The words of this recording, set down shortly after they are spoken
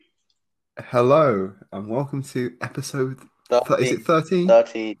Hello and welcome to episode. Is 13, it 13?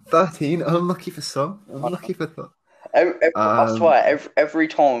 13. 13? Unlucky for some. I Unlucky for some. I Um, swear, every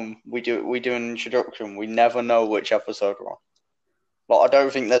time we do an introduction, we never know which episode we're on. Like, I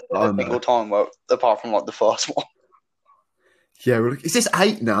don't think there's been a oh no. single time where, apart from like the first one. Yeah, is this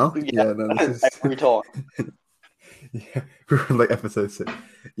 8 now? Yeah, Yeah, no, this is. every time. Yeah, we're on like episode 6.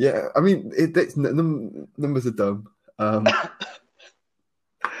 Yeah, I mean, numbers are dumb.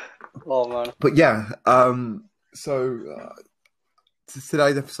 Oh man. But yeah, so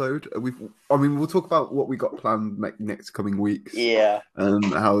today's episode, we'll talk about what we got planned next coming weeks, Yeah.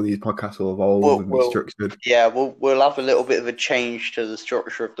 how these podcasts will evolve We'll, and be we'll structured. yeah we'll have a little bit of a change to the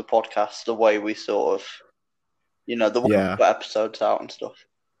structure of the podcast, the way we sort of the way we Yeah. put episodes out and stuff.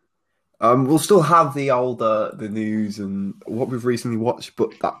 We'll still have the news and what we've recently watched,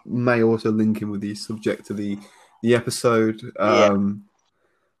 but that may also link in with the subject of the episode. Yeah.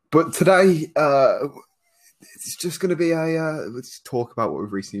 But today, it's just going to be let's talk about what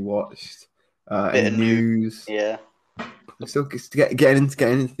we've recently watched, Bit any of news. news. Yeah. We're still just getting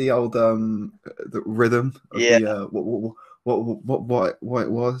into the old the rhythm of Yeah. the what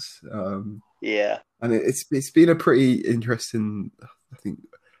it was. Yeah. And it's been a pretty interesting, I think,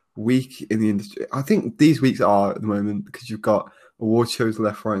 week in the industry. I think these weeks are at the moment because you've got award shows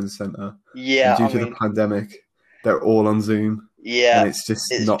left, right, and centre, and Yeah. due I to the mean, pandemic, they're all on Zoom, and yeah. it's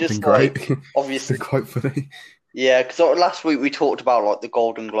just It's not been just like, great. It's been obviously. quite funny. Yeah, because last week we talked about like the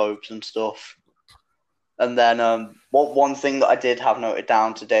Golden Globes and stuff, and then what one thing that I did have noted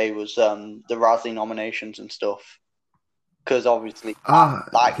down today was the Razzie nominations and stuff, because obviously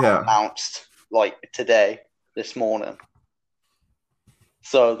that got Yeah, announced like today, this morning.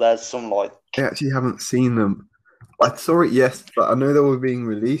 So there's some like I actually haven't seen them. I saw it yes, but I know they were being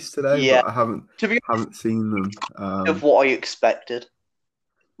released today, yeah, but I haven't to be haven't seen them. honest, of what I expected.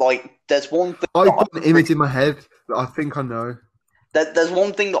 Like there's one thing that I've got an image in my head that I think I know. there's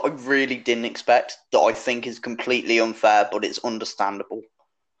one thing that I really didn't expect that I think is completely unfair, but it's understandable.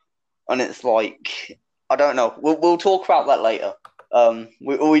 And it's like I don't know. We'll talk about that later.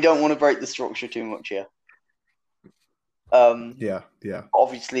 We don't want to break the structure too much here. Um, Yeah, yeah.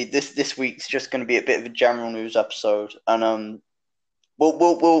 Obviously this week's just going to be a bit of a general news episode, and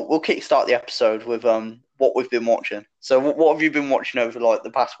we'll kickstart the episode with what we've been watching. So what have you been watching over like the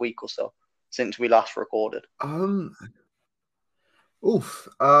past week or so since we last recorded? Um, Oof.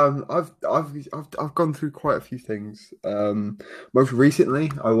 I've gone through quite a few things. Most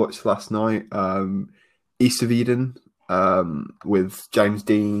recently, I watched last night, East of Eden, with James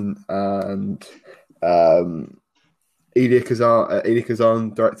Dean and Elia Kazan. Elia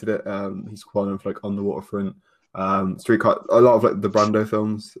Kazan directed it. He's quite known for like On the Waterfront, Streetcar, a lot of like the Brando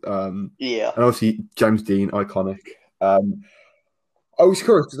films. Yeah. And obviously James Dean, iconic. Um, I was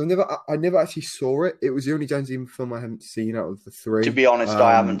curious because I never actually saw it. It was the only James Dean film I hadn't seen out of the To three. be honest,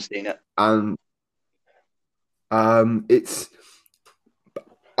 I haven't seen it. And it's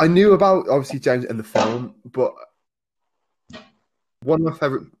I knew about obviously James and the film, but one of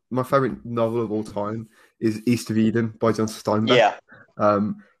my favorite novel of all time is East of Eden by John Steinbeck. Yeah,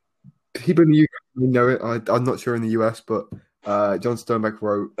 Um, People in the UK know it. I'm not sure in the US, but John Steinbeck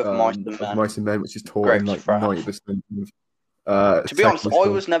wrote of Mice and of Men, Mice and Men, which is taught in Grapes like of Wrath. 90% of To be honest, secondary school. I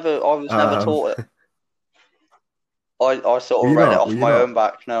was never Um, taught it. I sort were of you read it not? Were off you my not? own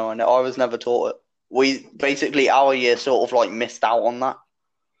back. No, and I was never taught it. We basically our year sort of like missed out on that.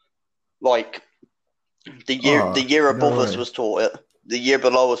 Like the Oh, year no above us way. was taught it. The year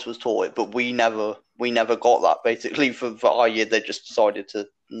below us was taught it, but we never got that. Basically, for our year, they just decided to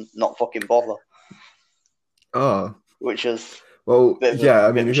not fucking bother, Oh, which is well, a bit of a yeah.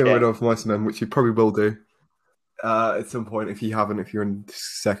 I bit mean, of a if you ever read shame. of Mice and Men, which you probably will do at some point, if you haven't, if you're in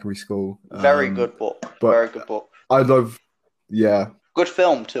secondary school. Very good book. But Very good book. I love, yeah. Good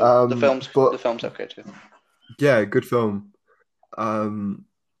film too. The But film's okay too. yeah, good film. Um,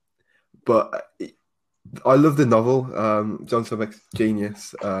 but I love the novel. John Steinbeck's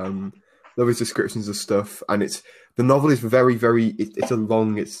genius. Love his descriptions of stuff, and the novel is very, very. It's a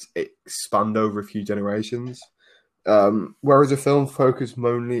long. It spanned over a few generations. Whereas the film focused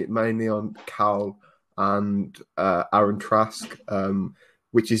mainly on Cal and Aaron Trask,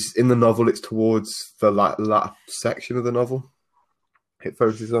 which is in the novel. It's towards the latter section of the novel. It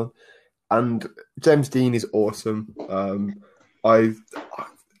focuses on, and James Dean is awesome. I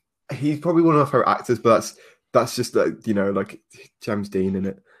He's probably one of my favorite actors, but that's just like like James Dean in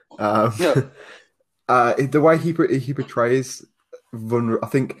it. Um, Yeah. the way he portrays I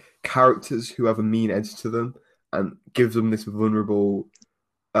think characters who have a mean edge to them and gives them this vulnerable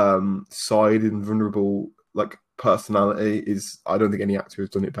side and vulnerable like personality is I don't think any actor has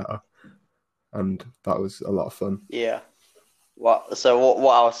done it better. and that was a lot of fun. Yeah. What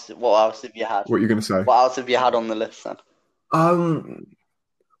else? What else have you had? What are you going to say? What else have you had on the list then? I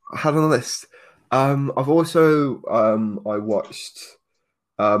had on the list. I've also I watched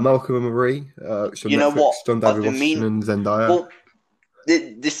Malcolm and Marie, which on You know what? Netflix. John I've David been Washington and Zendaya. Well,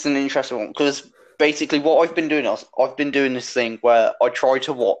 this is an interesting one because basically what I've been doing is I've been doing this thing where I try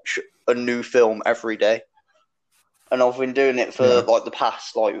to watch a new film every day, and I've been doing it for Yeah. like the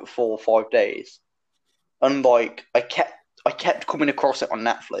past like 4 or 5 days, and like I kept coming across it on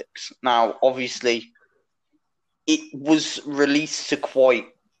Netflix. Now, obviously, it was released to quite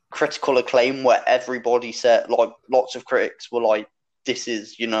critical acclaim, where everybody said, like, lots of critics were like, "This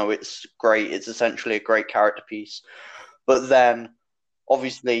is, it's great. It's essentially a great character piece." But then,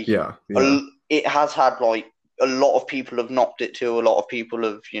 obviously, Yeah. it has had like a lot of people have knocked it to. A lot of people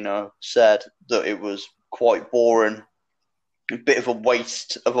have, said that it was quite boring, a bit of a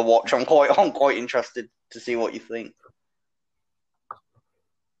waste of a watch. I'm quite interested to see what you think.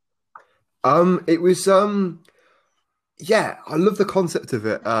 It was yeah, I love the concept of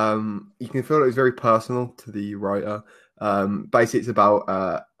it. You can feel it was very personal to the writer. Basically, it's about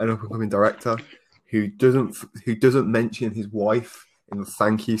an up and coming director who doesn't mention his wife in the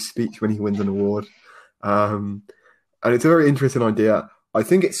thank you speech when he wins an award. And it's a very interesting idea. I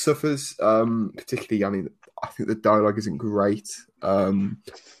think it suffers, particularly. I mean, I think the dialogue isn't great.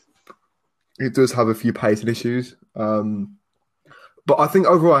 It does have a few pacing issues. But I think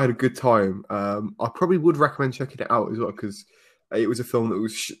overall I had a good time. I probably would recommend checking it out as well because it was a film that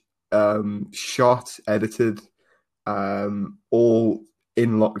was shot, edited, all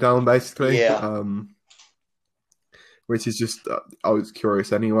in lockdown basically. Yeah. Which is just I was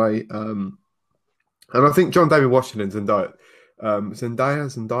curious anyway. And I think John David Washington Zendaya.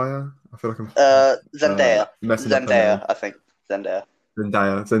 I feel like I'm Zendaya. messing up her name. I think Zendaya.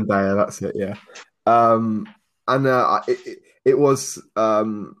 Zendaya, that's it, yeah. And it was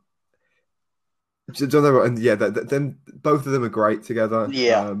John David, and yeah, then both of them are great together.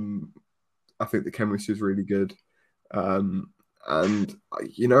 Yeah. I think the chemistry is really good. And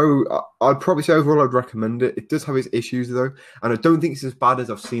I'd probably say overall I'd recommend it. It does have its issues though, and I don't think it's as bad as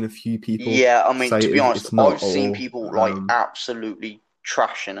I've seen a few people. Yeah, I mean, say to be honest, it's not I've seen all. people like absolutely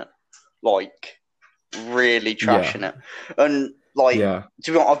trashing it, like really trashing it, and like Yeah,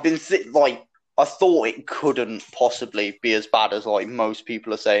 to be honest, I've been like I thought it couldn't possibly be as bad as like most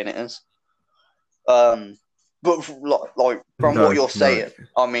people are saying it is. But like from no, what you're no. saying,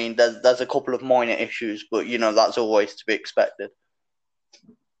 I mean, there's a couple of minor issues, but that's always to be expected.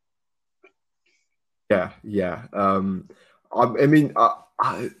 Yeah. I mean,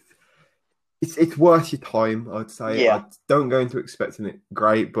 it's worth your time. I'd say. Yeah. I don't go into expecting it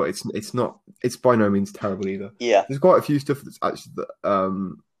great, but it's not. It's by no means terrible either. Yeah. There's quite a few stuff that's actually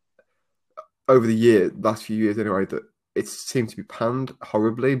over the last few years anyway, that it seemed to be panned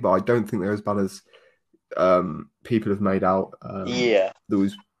horribly, but I don't think they're as bad as people have made out. Yeah. There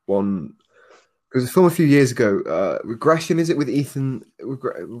was one. There was a film a few years ago, Regression, is it, with Ethan...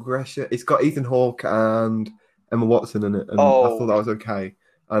 Regression? It's got Ethan Hawke and Emma Watson in it, and I thought that was okay.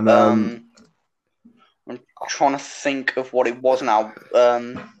 And I'm trying to think of what it was now.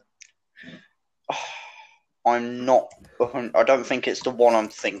 I'm not... I don't think it's the one I'm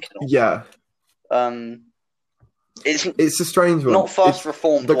thinking of. Yeah. It's a strange one. Not First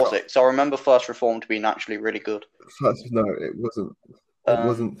Reformed, was it? So I remember First Reformed being actually really good. No, it wasn't. It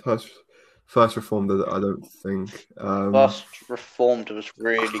wasn't First Reformed, I don't think. First Reformed was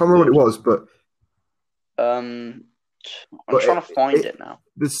really good. I can't remember what it was, but... I'm trying to find it now.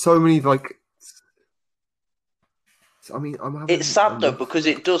 There's so many, like... I mean, it's sad, though, because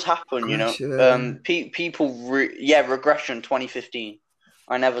it does happen, people... Regression 2015.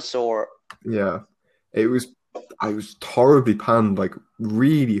 I never saw it. Yeah. I was horribly panned, like,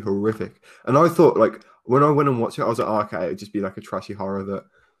 really horrific. And I thought, like, when I went and watched it, I was like, oh, okay, it'd just be like a trashy horror that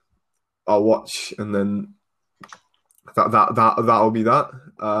I'll watch, and then that'll be that.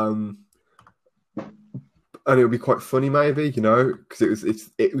 And it'll be quite funny, maybe, because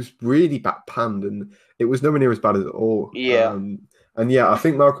it was really bad panned, and it was nowhere near as bad as it all. Yeah. And yeah, I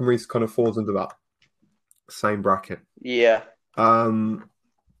think Malcolm Reese kind of falls into that same bracket. Yeah.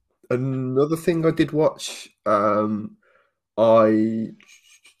 Another thing I did watch, what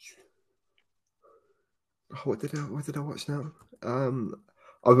did I watch now?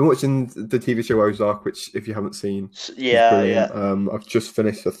 I've been watching the TV show Ozark, which, if you haven't seen, yeah. I've just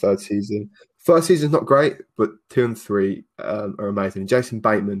finished the third season. First season's not great, but 2 and 3 are amazing. Jason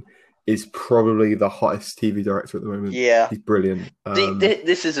Bateman is probably the hottest TV director at the moment. Yeah, he's brilliant.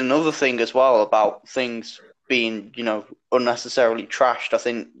 This is another thing as well about things being, unnecessarily trashed. I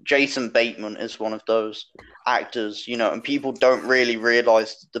think Jason Bateman is one of those actors, and people don't really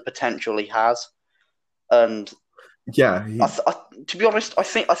realize the potential he has. And Yeah, to be honest, I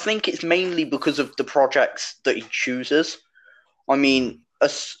think it's mainly because of the projects that he chooses. I mean, yeah,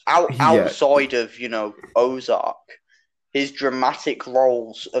 outside of Ozark, his dramatic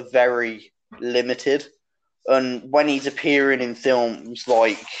roles are very limited, and when he's appearing in films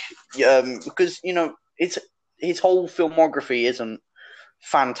like, because it's his whole filmography isn't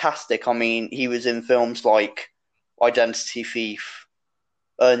fantastic. I mean, he was in films like Identity Thief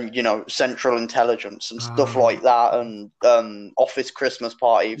and Central Intelligence and stuff like that, and Office Christmas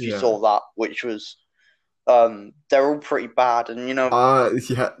Party. If you yeah. saw that, which was they're all pretty bad, and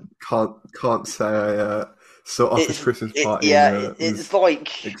Yeah, can't say I saw Office Christmas Party and it's was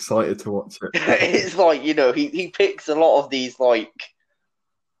like excited to watch it. it's like he picks a lot of these like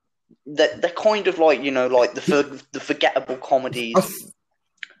they're kind of like like the forgettable comedies,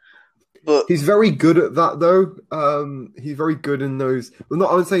 but he's very good at that though. He's very good in those. Well,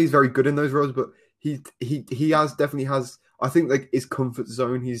 not I would say he's very good in those roles, but he definitely has. I think like his comfort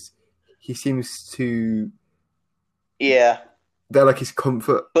zone. He seems to. Yeah, they're like his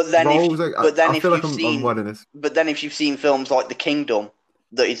comfort roles. I feel like I'm well in this. But then if you've seen films like The Kingdom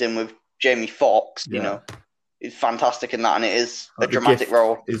that he's in with Jamie Foxx, he's fantastic in that, and it is a dramatic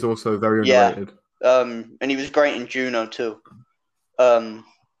role. Is also very underrated. And he was great in Juno too.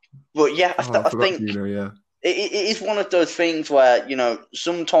 But yeah, I think Juno, yeah. It is one of those things where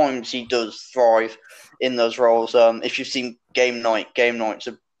sometimes he does thrive in those roles. If you've seen Game Night's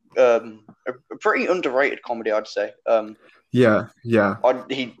a pretty underrated comedy, I'd say. Yeah.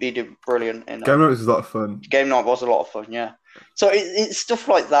 He did brilliant in Game Night was a lot of fun. Game Night was a lot of fun, yeah. So it's stuff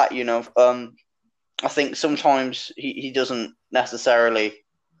like that, I think sometimes he doesn't necessarily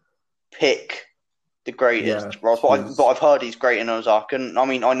pick the greatest roles, but I've heard he's great in Ozark, and I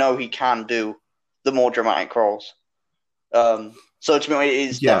mean I know he can do the more dramatic roles. So to me, it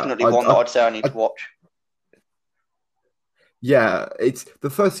is definitely one that I'd say I need to watch. Yeah, it's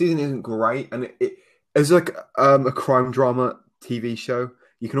the first season isn't great, and it's like a crime drama TV show.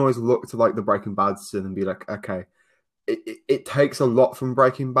 You can always look to like the Breaking Bad season and be like, okay, it takes a lot from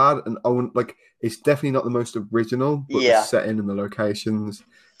Breaking Bad, and it's definitely not the most original, but the setting and the locations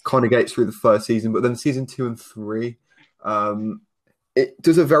kind of gets through the first season. But then season 2 and 3, it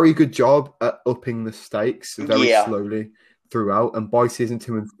does a very good job at upping the stakes very slowly throughout. And by season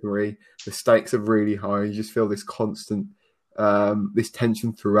 2 and 3, the stakes are really high. You just feel this constant this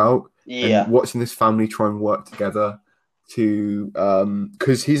tension throughout, and watching this family try and work together to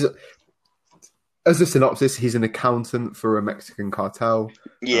because he's, as a synopsis, he's an accountant for a Mexican cartel,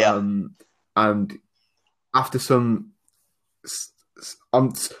 and after some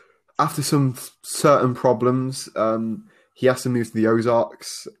certain problems, he has to move to the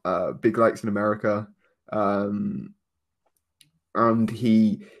Ozarks, big lakes in America, and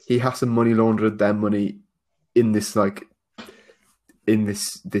he has to money launder their money in this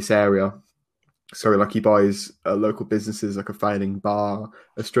this area. So like he buys local businesses, like a failing bar,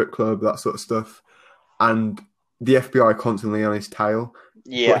 a strip club, that sort of stuff, and the FBI constantly on his tail.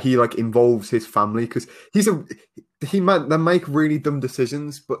 But he involves his family because they make really dumb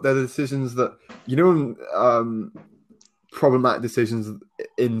decisions, but they're the decisions that problematic decisions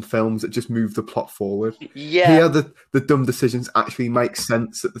in films that just move the plot forward. Here the dumb decisions actually make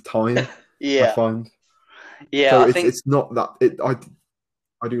sense at the time. I find. So it's not that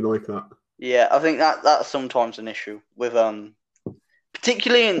I do like that. Yeah, I think that's sometimes an issue with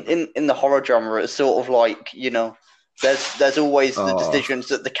particularly in the horror genre. It's sort of like there's always the decisions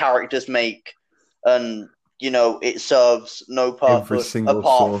that the characters make, and it serves no purpose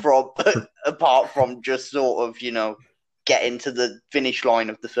apart from just sort of getting to the finish line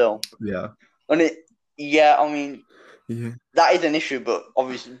of the film. Yeah, and I mean. Yeah. That is an issue, but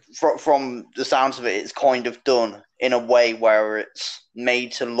obviously from the sounds of it, it's kind of done in a way where it's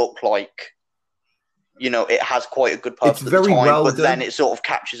made to look like, it has quite a good purpose at the time, but then it sort of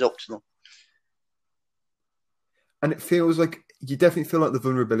catches up to them. And it feels like, you definitely feel like the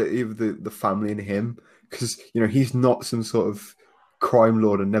vulnerability of the family and him, because, he's not some sort of crime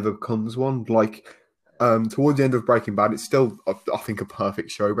lord and never becomes one. Like, towards the end of Breaking Bad, it's still, I think, a perfect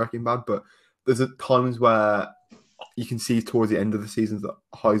show, Breaking Bad, but there's times where you can see towards the end of the seasons that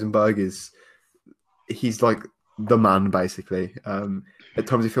Heisenberg he's like the man, basically. At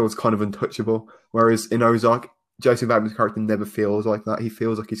times he feels kind of untouchable, whereas in Ozark, Jason Bateman's character never feels like that. He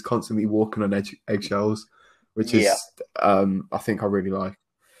feels like he's constantly walking on eggshells, which is, I think I really like.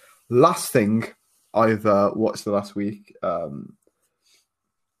 Last thing I've watched the last week,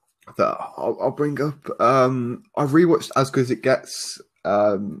 that I'll bring up. I've rewatched As Good as It Gets.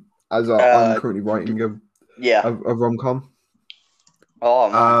 As I'm Uh, currently writing yeah. a rom com. Oh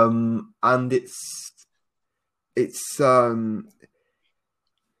man. And it's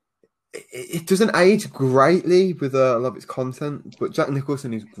it doesn't age greatly with a lot of its content, but Jack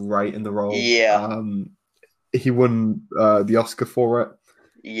Nicholson is great in the role. Yeah. He won the Oscar for it,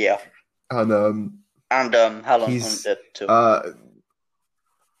 Yeah. and And Helen Hunt he's did too.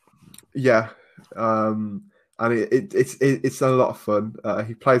 yeah, and it's a lot of fun.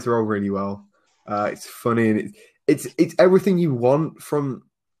 He plays the role really well. It's funny and it's everything you want from.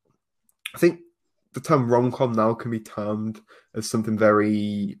 I think the term rom com now can be termed as something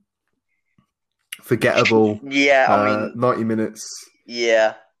very forgettable. Yeah, I mean, 90 minutes,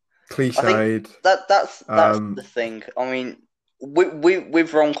 yeah. I think cliched. that's the thing. I mean,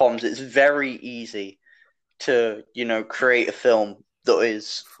 with rom-coms, it's very easy to, create a film that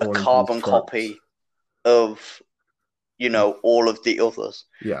is a Fall into these carbon tropes. copy of, all of the others.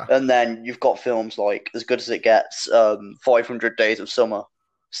 Yeah, And then you've got films like As Good as It Gets, 500 Days of Summer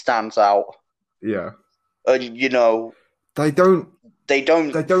stands out. yeah. And, They don't. they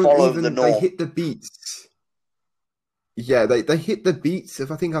don't They don't follow the even. They norm. hit the beats. Yeah, they hit the beats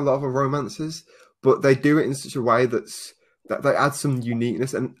of I think a lot of romances, but they do it in such a way that they add some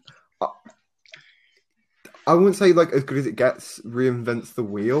uniqueness. And I, I wouldn't say like As Good as It Gets reinvents the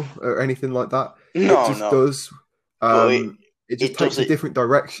wheel or anything like that. It No, just no. does. But It just it does takes a it. different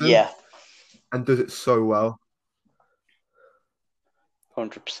direction Yeah, and does it so well.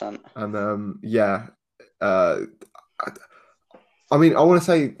 100%. And yeah, uh, I, I mean, I want to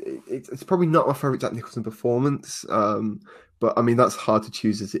say it's probably not my favorite Jack Nicholson performance. But I mean that's hard to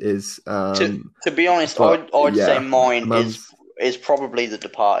choose as it is. To be honest, But I'd say yeah, mine man's is probably The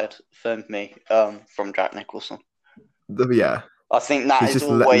Departed for me, from Jack Nicholson. yeah. I think He's just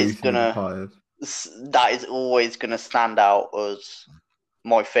let loose in The Departed. that is always gonna stand out as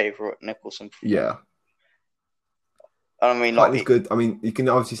my favorite Nicholson performance. Yeah, I mean, Departed good. I mean, you can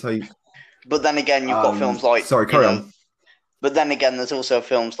obviously say. but then again, you've got films like, Sorry, carry on. but then again, there's also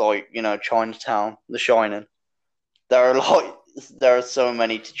films like, Chinatown, The Shining. There are there are so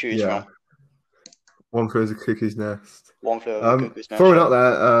many to choose Yeah, from. One Flew Over the Cuckoo's Nest. One Flew Over the Cuckoo's Nest. Throwing out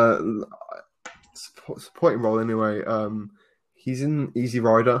there, supporting role anyway. He's in Easy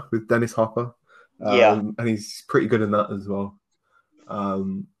Rider with Dennis Hopper. Yeah. And he's pretty good in that as well.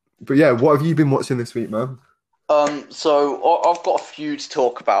 But yeah, what have you been watching this week, man? So I've got a few to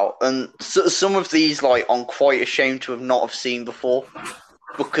talk about, and some of these, like, I'm quite ashamed to not have seen before,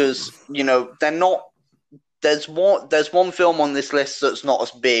 because they're not. There's one film on this list that's not as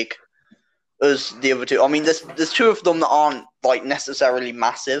big as the other two. I mean, there's two of them that aren't like necessarily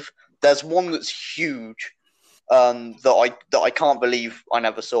massive. There's one that's huge, that I can't believe I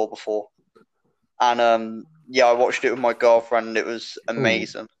never saw before, and yeah, I watched it with my girlfriend, and it was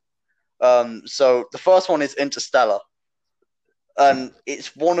amazing. So the first one is Interstellar, and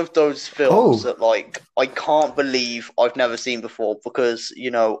it's one of those films that, like, I can't believe I've never seen before, because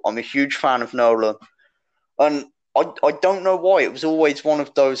I'm a huge fan of Nolan, and I don't know why. It was always one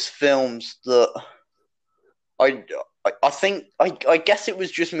of those films that I think I guess it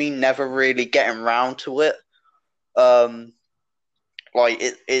was just me never really getting round to it. Like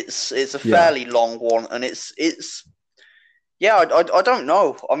it's a fairly long one, and it's yeah, I don't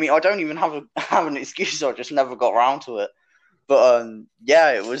know. I mean, I don't even have an excuse. I just never got around to it. But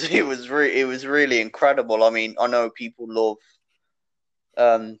yeah, it was really incredible. I mean, I know people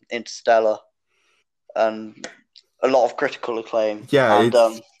love Interstellar, and a lot of critical acclaim. Yeah,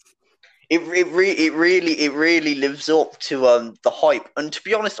 and it really lives up to the hype. And to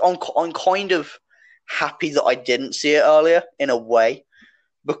be honest, I'm kind of happy that I didn't see it earlier, in a way,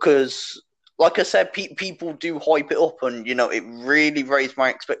 because, like I said, people do hype it up, and it really raised my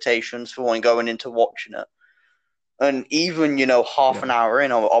expectations for when going into watching it. And even half an hour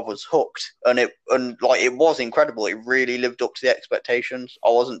in, I was hooked, and it was incredible. It really lived up to the expectations. I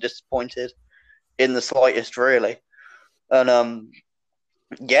wasn't disappointed in the slightest, really. And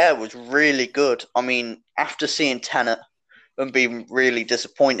yeah, it was really good. I mean, after seeing Tenet and being really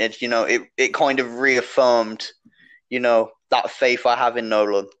disappointed, it kind of reaffirmed, that faith I have in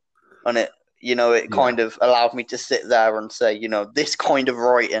Nolan, and it kind of allowed me to sit there and say, this kind of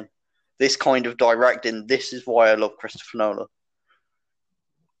writing, this kind of directing, this is why I love Christopher Nolan.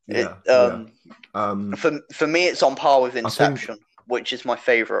 For me, it's on par with Inception, which is my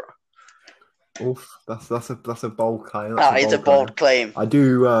favorite. Oof, that's a bold claim. It's a bold claim. I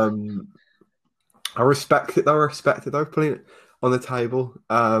do. I respect it though. Putting it on the table.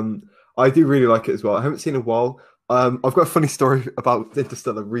 I do really like it as well. I haven't seen it in a while. I've got a funny story about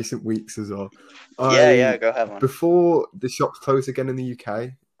Interstellar recent weeks as well. Yeah, I go ahead, man. Before the shops closed again in the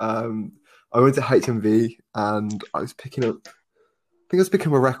UK, I went to HMV and I was picking up. I think I was picking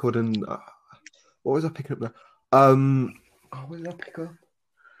up a record, and what was I picking up there? What did I pick up?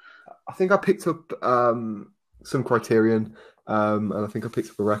 I think I picked up some Criterion, and I think I picked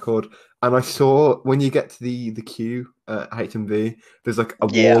up a record. And I saw when you get to the queue at HMV, there's like a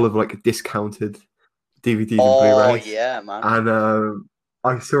Yeah. wall of like discounted DVDs and Oh, Blu-rays, yeah, man. and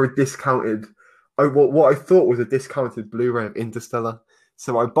I saw a discounted, what I thought was a discounted Blu-ray of Interstellar.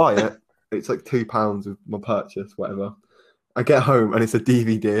 So I buy it. It's like £2 of my purchase, whatever. I get home and it's a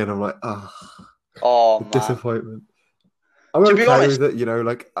DVD, and I'm like, Oh, the man. disappointment. I'm To be okay honest, with it, you know,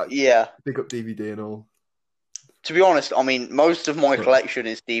 like yeah. pick up DVD and all. To be honest, I mean, most of my But, collection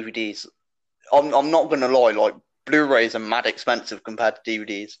is DVDs. I'm not gonna lie, like Blu-rays are mad expensive compared to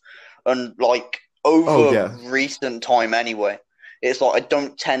DVDs, and like oh over yeah, recent time anyway, it's like I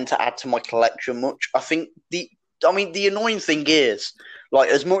don't tend to add to my collection much. I think the annoying thing is, like,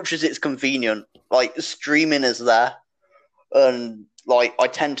 as much as it's convenient, like streaming is there, and like I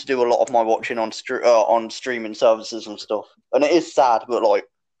tend to do a lot of my watching on streaming services and stuff, and it is sad, but like,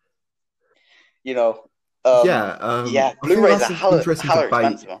 you know, yeah. yeah, I think Blu-rays are that's an interesting hella debate.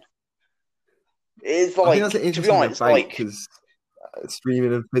 expensive, man. It's I think that's like, an to be interesting honest, debate like, because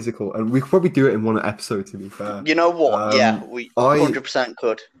streaming and physical, and we could probably do it in one episode. To be fair, you know what? Yeah, we I 100%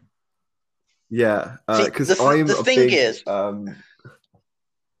 could. yeah, See, because I'm the a thing big is,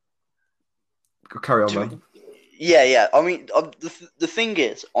 carry on, to, man. yeah. I mean, the thing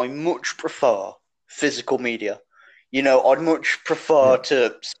is, I much prefer physical media. You know, I'd much prefer Yeah,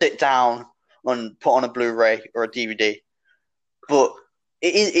 to sit down and put on a Blu-ray or a DVD. But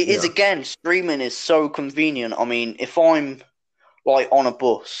it is yeah, again, streaming is so convenient. I mean, if I'm like on a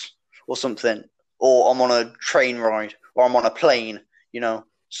bus or something, or I'm on a train ride, or I'm on a plane, you know,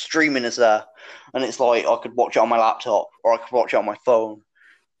 streaming is there, and it's like I could watch it on my laptop or I could watch it on my phone,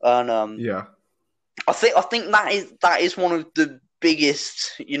 and yeah, I think that is one of the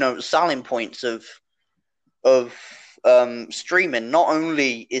biggest, you know, selling points of streaming. Not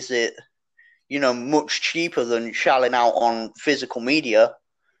only is it, you know, much cheaper than shelling out on physical media,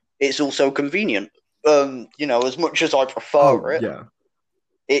 it's also convenient. You know, as much as I oh prefer it, yeah,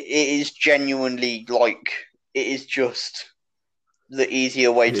 it is genuinely like it is just the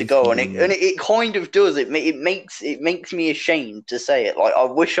easier way it to is go, and it convenient. kind of does. It makes me ashamed to say it. Like I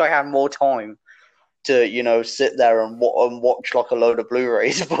wish I had more time to, you know, sit there and watch like a load of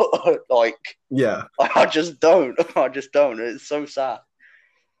Blu-rays, but like Yeah, I just don't. I just don't. It's so sad.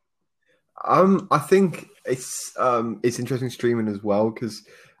 I think it's interesting streaming as well because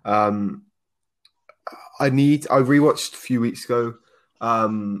um, I rewatched a few weeks ago.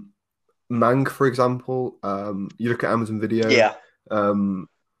 Mang, for example. You look at Amazon Video. Yeah, Um,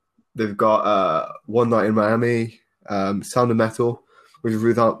 they've got One Night in Miami, Sound of Metal with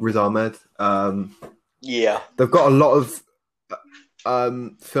Riz Ahmed. yeah, They've got a lot of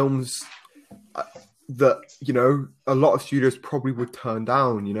films that, you know, a lot of studios probably would turn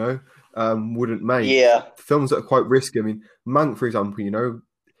down, you know, wouldn't make. yeah, Films that are quite risky. I mean, Mank, for example, you know,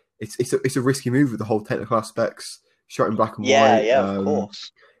 it's a risky move with the whole technical aspects, shot in black and white. yeah. Of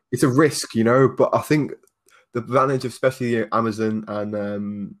course. It's a risk, you know, but I think the advantage of especially Amazon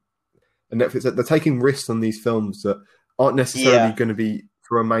and Netflix, that they're taking risks on these films that aren't necessarily Yeah, going to be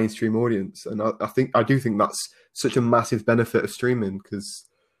for a mainstream audience, and I do think that's such a massive benefit of streaming because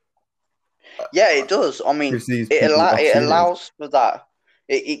yeah. It does. I it mean, gives these it people it opportunities. allows for that.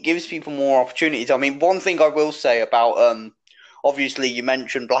 It gives people more opportunities. I mean, one thing I will say about obviously you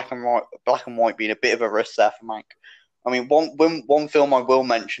mentioned black and white being a bit of a risk there for Mank. I mean, one film I will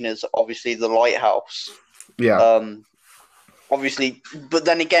mention is obviously The Lighthouse. Yeah, Um, obviously, but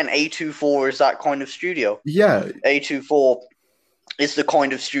then again, A24 is that kind of studio. yeah, A24 is the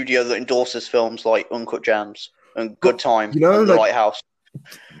kind of studio that endorses films like Uncut Gems and Good but Time you know, and The like Lighthouse.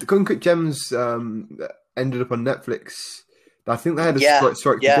 the Uncut Gems ended up on Netflix. I think they had a Yeah,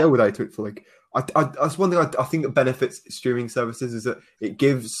 strike to yeah, deal with it for like. That's one thing I think that benefits streaming services is that it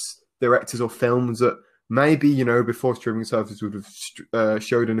gives directors or films that maybe, you know, before streaming services would have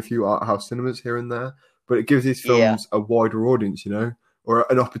showed in a few art house cinemas here and there, but it gives these yeah, films a wider audience, you know, or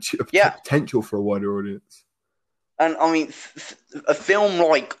an opportunity, yeah. potential for a wider audience. And I mean, a film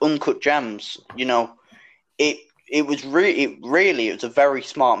like Uncut Gems, you know, it it was a very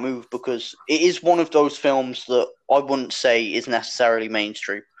smart move because it is one of those films that I wouldn't say is necessarily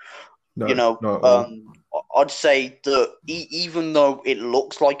mainstream. You No, know, not at all. I'd say that even though it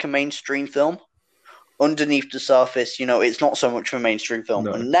looks like a mainstream film, underneath the surface, you know, it's not so much of a mainstream film.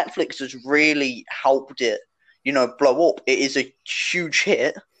 No. And Netflix has really helped it, blow up. It is a huge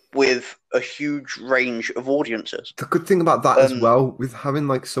hit with a huge range of audiences. The good thing about that as well, with having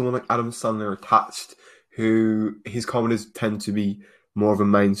like someone like Adam Sandler attached, who his comedies tend to be more of a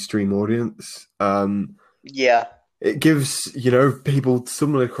mainstream audience. Yeah, It gives people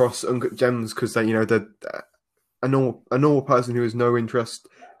stumble across Uncut Gems because they're a normal person who has no interest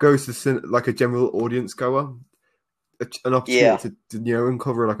goes to like a general audience goer. An opportunity to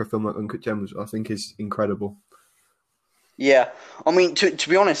uncover like a film like Uncut Gems, I think is incredible. yeah. I mean, to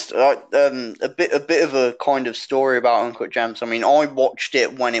be honest, a bit of a kind of story about Uncut Gems. I mean, I watched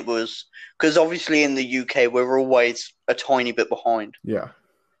it when it was because obviously in the UK we're always a tiny bit behind. Yeah.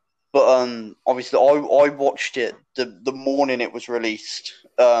 But obviously I watched it the morning it was released.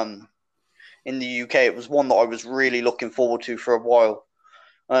 In the UK, it was one that I was really looking forward to for a while,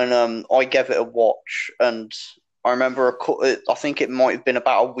 and I gave it a watch. And I remember, I think it might have been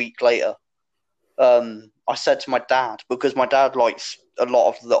about a week later. I said to my dad, because my dad likes a lot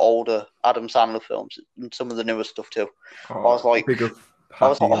of the older Adam Sandler films and some of the newer stuff too. I was like,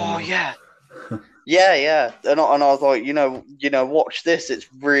 oh yeah. Yeah. And I was like, watch this. It's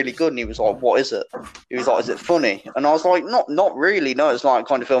really good. And he was like, what is it? He was like, is it funny? And I was like, not really. No, it's not that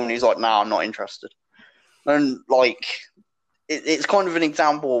kind of film. And he's like, nah, I'm not interested. And like, it's kind of an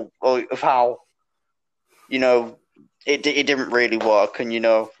example of how, it didn't really work. And,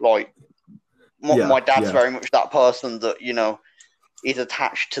 my dad's very much that person that, is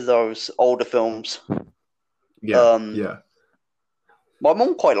attached to those older films. Yeah. My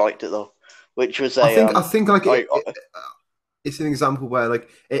mum quite liked it though. Which was I think it's an example where like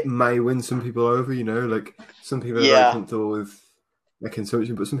it may win some people over, like some people are very comfortable with their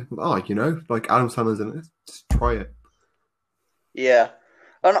consumption, but some people like Adam Sandler's in it, just try it. Yeah,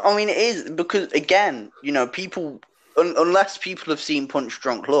 and I mean it is because again, people unless people have seen Punch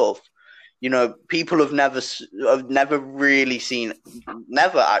Drunk Love, people have never really seen,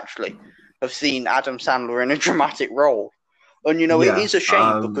 have seen Adam Sandler in a dramatic role, and it is a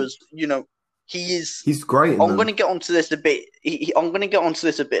shame because he's great. I'm going to get onto this a bit. I'm going to get onto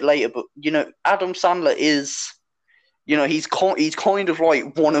this a bit later, but Adam Sandler is, he's kind of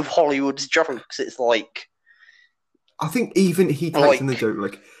like one of Hollywood's jokes. It's like, I think even he takes in the joke.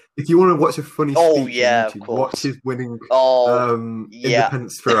 Like, if you want to watch a funny speech, on YouTube, watch his winning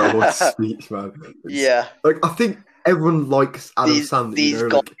Independence Spirit Awards speech, man. Like I think everyone likes Adam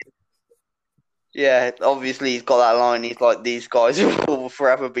Sandler. Yeah, obviously he's got that line. He's like, these guys will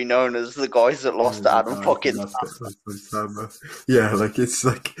forever be known as the guys that lost to Adam fucking Sandler. Yeah, like it's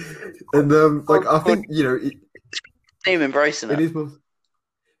like, and like I think him embracing it. It is more.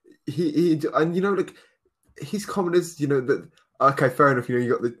 He and like his comedies, that okay, fair enough. You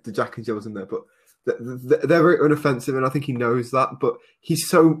got the Jack and Jills in there, but they're very unoffensive, and I think he knows that. But he's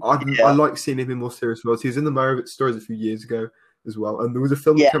so I like seeing him in more serious roles. He was in the Meyerowitz Stories a few years ago as well, and there was a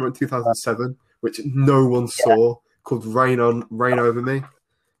film that came out in 2007. Which no one saw, called Rain Over Me,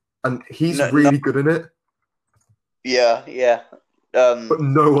 and he's really good in it. Yeah. But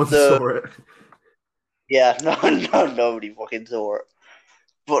no one saw it. Yeah, nobody fucking saw it.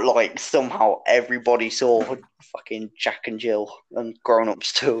 But like somehow everybody saw fucking Jack and Jill and Grown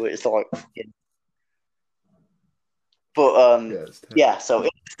Ups too. It's like fucking. But so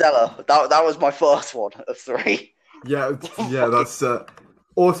Interstellar. That was my first one of 3. Yeah, that's.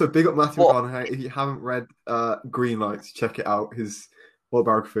 Also, big up Matthew McConaughey. If you haven't read Green Lights, check it out. His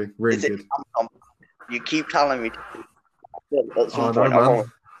autobiography, really good. You keep telling me at some point.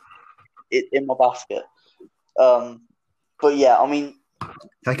 It's in my basket. But yeah, I mean,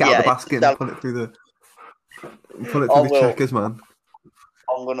 take it out of the basket and put it through the checkers, man.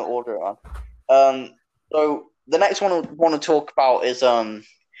 I'm gonna order it on. So the next one I want to talk about is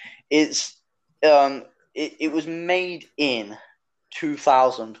it was made in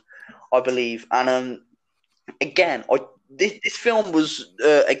 2000, I believe, and again, this film was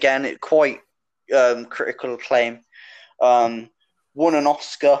again quite critical acclaim. Won an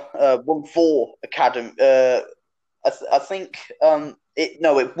Oscar, won 4 Academy. I think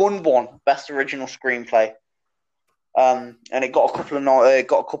it won 1 Best Original Screenplay, and it got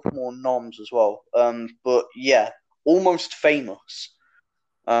a couple more noms as well. But yeah, Almost Famous.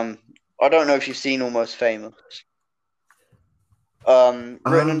 I don't know if you've seen Almost Famous. Written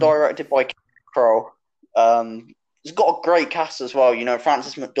and directed by Crow. It's got a great cast as well.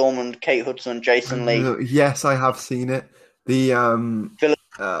 Frances McDormand, Kate Hudson, Jason Lee. Yes, I have seen it. The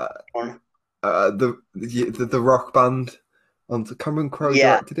the rock band on Cameron Crowe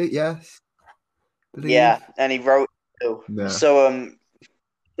directed it. Yes. And he wrote it too. Yeah. So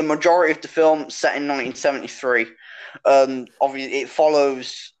the majority of the film set in 1973. Obviously, it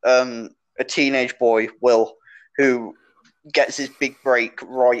follows a teenage boy, Will, who gets his big break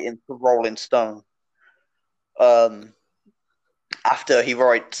writing for Rolling Stone. After he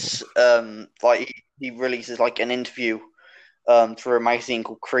writes, he releases like an interview for a magazine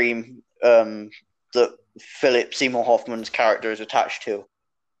called Cream that Philip Seymour Hoffman's character is attached to,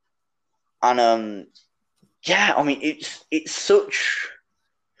 and I mean it's such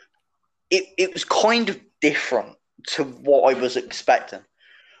it was kind of different to what I was expecting.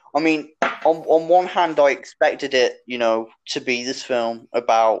 I mean, on one hand, I expected it, to be this film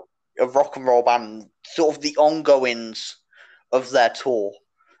about a rock and roll band, sort of the ongoings of their tour.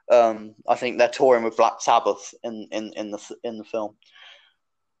 I think they're touring with Black Sabbath in the film.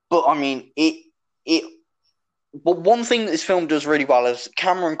 But I mean, But one thing that this film does really well is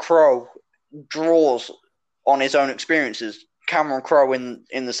Cameron Crowe draws on his own experiences. Cameron Crowe in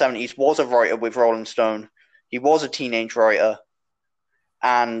the 70s was a writer with Rolling Stone. He was a teenage writer.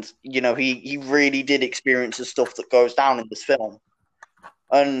 And, he really did experience the stuff that goes down in this film.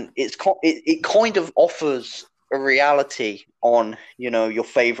 And it kind of offers a reality on, your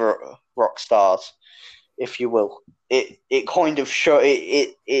favorite rock stars, if you will. It kind of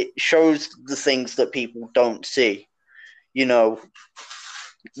it shows the things that people don't see.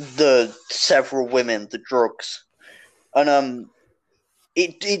 The several women, the drugs. And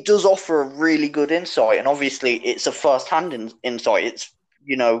it does offer a really good insight, and obviously it's a first-hand insight. It's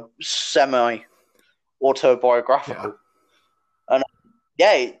semi-autobiographical. And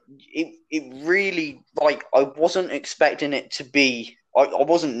it really, like, I wasn't expecting it to be. I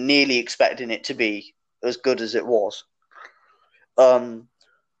wasn't nearly expecting it to be as good as it was.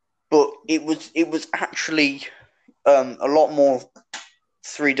 But it was actually a lot more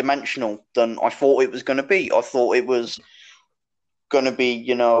three-dimensional than I thought it was going to be. I thought it was going to be,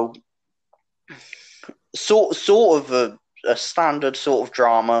 sort of a standard sort of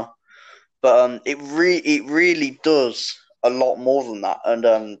drama, but it really does a lot more than that.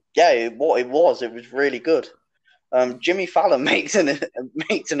 And it was really good. Jimmy Fallon makes an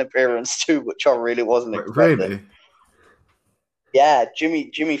appearance too, which I really wasn't expecting. Really? Yeah,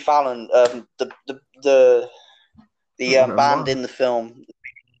 Jimmy Fallon, the band in the film,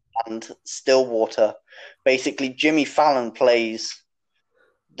 and Stillwater. Basically, Jimmy Fallon plays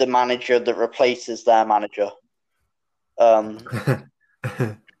the manager that replaces their manager.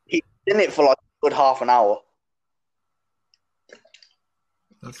 He's in it for like a good half an hour.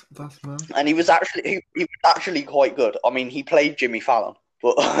 That's mad. And he was actually quite good. I mean, he played Jimmy Fallon,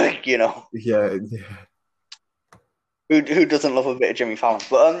 but Yeah. Who doesn't love a bit of Jimmy Fallon?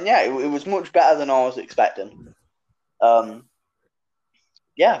 But it was much better than I was expecting.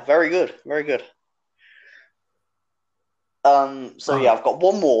 Very good, very good. I've got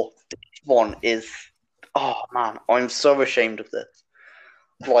one more. This one is, oh man, I'm so ashamed of this.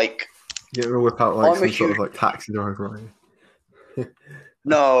 Like, you're gonna whip out like some sort of like Taxi Driver, right?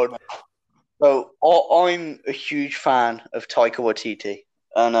 No. So I'm a huge fan of Taika Waititi,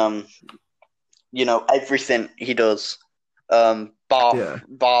 and everything he does, bar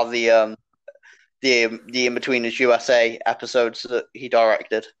the In-Betweeners USA episodes that he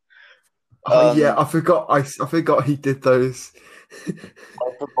directed. I forgot he did those. I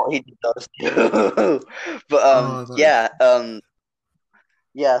forgot he did those too. But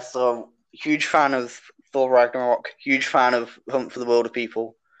so huge fan of Thor Ragnarok, huge fan of Hunt for the Wilder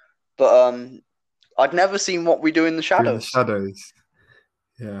People. But I'd never seen What We Do in the Shadows.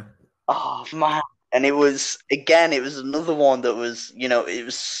 Yeah. Oh man. And it was another one that was, it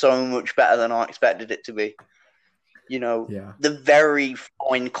was so much better than I expected it to be. The very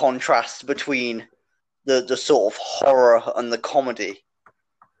fine contrast between the sort of horror and the comedy.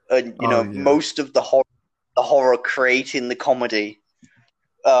 And, most of the horror creating the comedy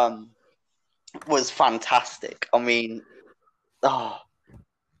was fantastic. I mean,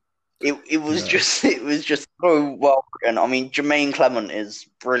 it was just so well written. I mean, Jermaine Clement is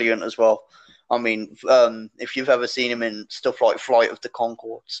brilliant as well. I mean, if you've ever seen him in stuff like Flight of the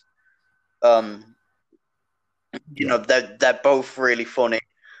Conchords, they're both really funny,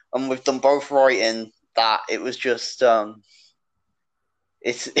 and with them both writing that, it was just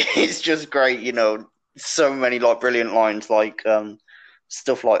it's just great. So many like brilliant lines, like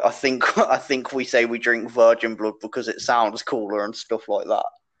stuff like I think we say we drink virgin blood because it sounds cooler and stuff like that.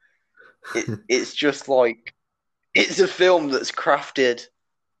 It's just like, it's a film that's crafted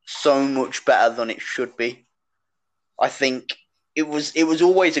so much better than it should be. I think it was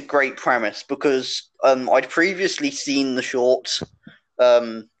always a great premise because I'd previously seen the shorts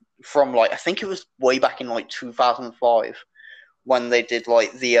from like, I think it was way back in like 2005 when they did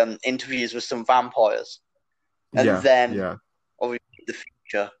like the interviews with some vampires, and then obviously the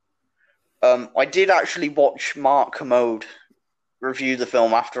feature. I did actually watch Mark Commode review the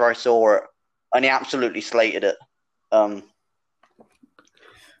film after I saw it, and he absolutely slated it,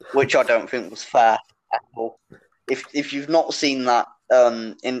 which I don't think was fair at all. If you've not seen that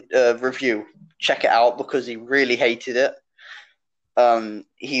in review, check it out because he really hated it.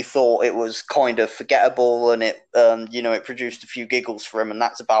 He thought it was kind of forgettable, and it produced a few giggles for him, and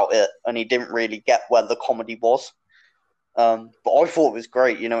that's about it. And he didn't really get where the comedy was. But I thought it was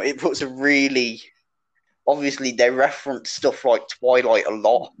great. It puts a really obviously they reference stuff like Twilight a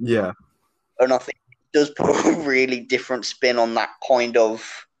lot, Yeah, and I think it does put a really different spin on that kind of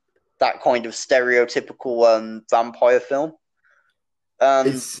stereotypical vampire film.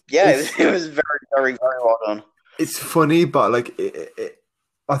 it's Yeah, it's it was very, very, very well done. it's funny, but like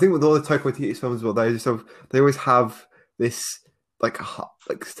I think with all the Taika Waititi films, as well, they always have this like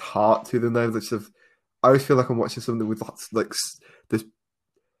heart to them. Though, that sort of, I always feel like I'm watching something with lots this.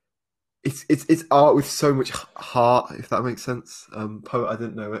 It's art with so much heart, if that makes sense. Poet, I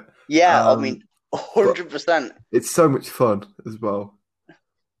didn't know it. Yeah, I Um, mean, but 100%. it's so much fun as well.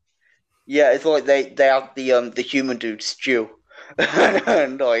 Yeah, it's like they have the human dude Stew,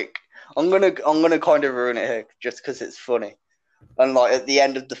 and like I'm gonna kind of ruin it here just because it's funny. And like at the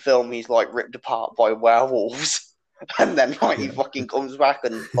end of the film, he's like ripped apart by werewolves, and then like he Yeah, fucking comes back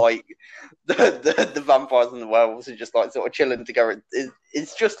and like the vampires and the werewolves are just like sort of chilling together.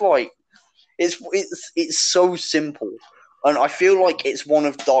 It's just like it's so simple, and I feel like it's one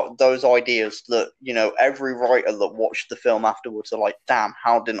of those ideas that every writer that watched the film afterwards are like, damn,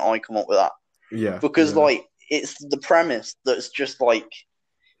 how didn't I come up with that? yeah, Because yeah, like it's the premise that's just like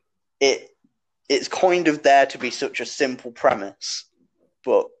it. It's kind of there to be such a simple premise,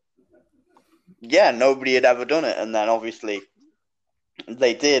 but yeah, nobody had ever done it, and then obviously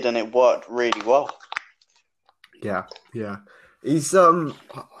they did, and it worked really well. yeah, yeah. He's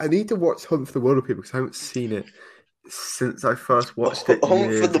I need to watch Hunt for the Wilder People because I haven't seen it since I first watched it Hunt for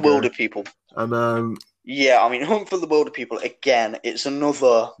years the ago. Wilder People. And Yeah, I mean, Hunt for the Wilder People again. It's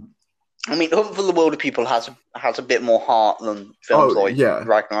another. I mean, Hunt for the Wilder People has a bit more heart than films oh like yeah,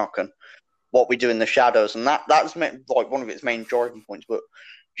 Ragnarok and What We Do in the Shadows, and that's like one of its main driving points. But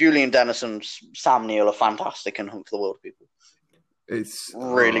Julian Dennis and Sam Neill are fantastic in Hunt for the Wilder People. it's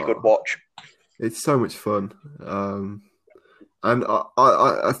Really good watch. it's so much fun. And I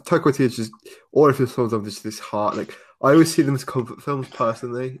Taika Waititi is just all of his films have just this heart. Like I always see them as comfort films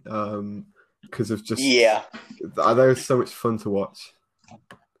personally, because of just Yeah, they're so much fun to watch.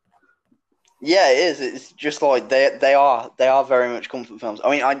 yeah, it is. It's just like they are very much comfort films.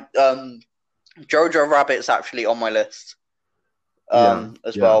 I mean, Jojo Rabbit's actually on my list Yeah,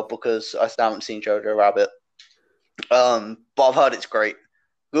 as yeah, well because I still haven't seen Jojo Rabbit. But I've heard it's great.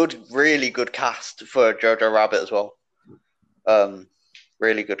 Good, really good cast for Jojo Rabbit as well.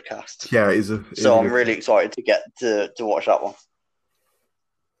 Really good cast. yeah. So I'm really excited to get to watch that one.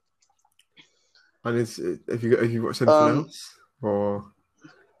 And have you watched anything else or?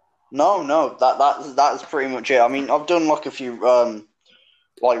 No, that's pretty much it. I mean, I've done like a few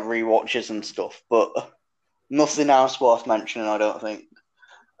like rewatches and stuff, but nothing else worth mentioning, I don't think.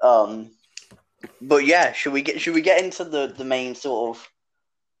 But yeah, should we get into the main sort of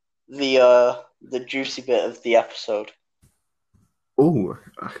the juicy bit of the episode? Oh,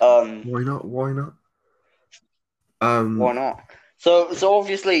 Um, why not? Why not? why not? So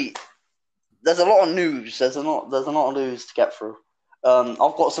obviously there's a lot of news. There's a lot of news to get through. I've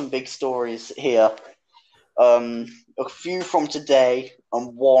got some big stories here. A few from today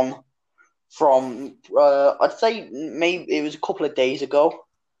and one from I'd say maybe it was a couple of days ago.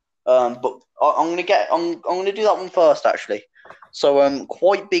 But I'm gonna do that one first actually. So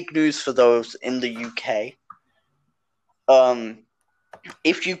quite big news for those in the UK.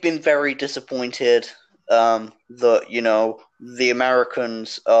 If you've been very disappointed that the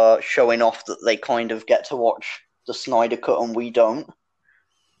Americans are showing off that they kind of get to watch the Snyder Cut and we don't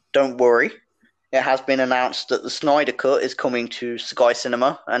worry. It has been announced that the Snyder Cut is coming to Sky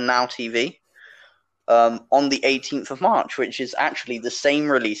Cinema and Now TV on the 18th of March, which is actually the same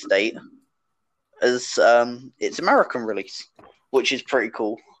release date as its American release, which is pretty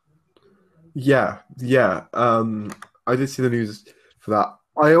cool. Yeah, yeah. I did see the news for that.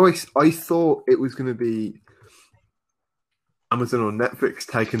 I thought it was going to be Amazon or Netflix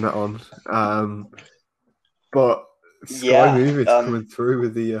taking that on, but Sky Yeah, Movies coming through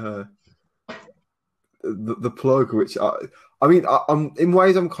with the plug, which I'm in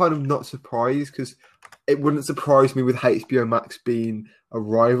ways I'm kind of not surprised because it wouldn't surprise me with HBO Max being a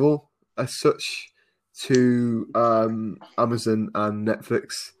rival as such to Amazon and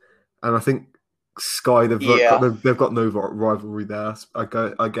Netflix, and I think Sky, Yeah, they've got no rivalry there.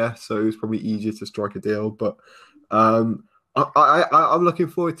 I guess so. It was probably easier to strike a deal, but um, I'm looking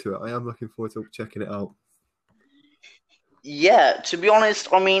forward to it. I am looking forward to checking it out. yeah. To be honest,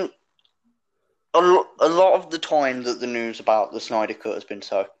 I mean, a lot of the time that the news about the Snyder Cut has been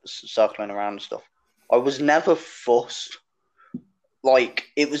circling around and stuff, I was never fussed. Like,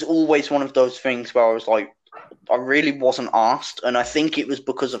 it was always one of those things where I was like, I really wasn't asked, and I think it was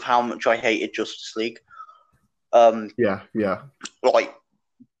because of how much I hated Justice League. Um, Yeah, yeah, like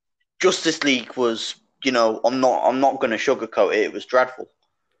Justice League was, I'm not going to sugarcoat it. It was dreadful.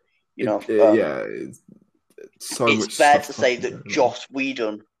 You know, yeah. It's so it's much fair stuff to say fucking that going on. Joss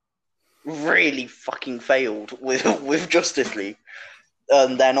Whedon really fucking failed with with Justice League.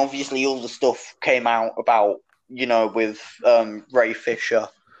 And then obviously all the stuff came out about, with Ray Fisher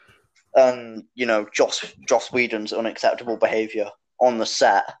and, Joss Whedon's unacceptable behavior on the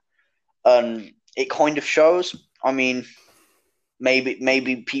set. And it kind of shows. I mean,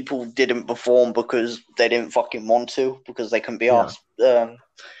 maybe people didn't perform because they didn't fucking want to, because they couldn't be Yeah, asked.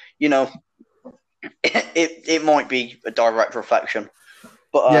 You know, it might be a direct reflection.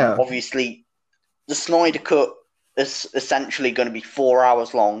 But yeah. obviously, the Snyder Cut is essentially going to be 4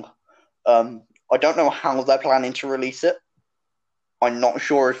 hours long. I don't know how they're planning to release it. I'm not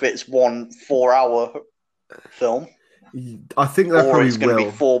sure if it's 1 4 hour film I think they or probably it's going to be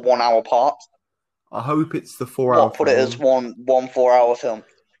will. 4 1 hour parts. I hope it's the 4 hour What, put it as film. one 4 hour film?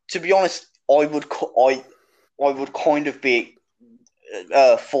 To be honest, I would kind of be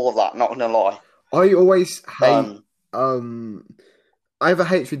for that. Not gonna lie. I always hate. Um, Um, I have a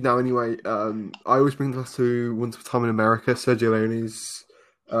hatred now anyway. I always bring this to Once Upon a Time in America, Sergio Leone's.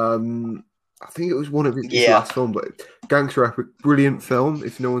 I think it was one of his yeah, last film, but Gangster Epic, brilliant film.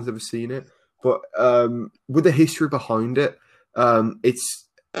 If no one's ever seen it, but with the history behind it, it's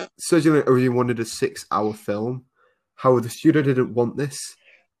Sergio Leone originally wanted a 6 hour film. However, the studio didn't want this,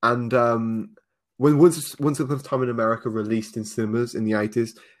 and when Once Upon a Time in America released in cinemas in the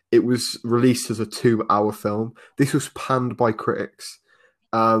 80s, it was released as a 2 hour film. This was panned by critics.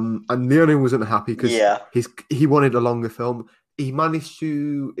 And Leone wasn't happy because yeah, he wanted a longer film. He managed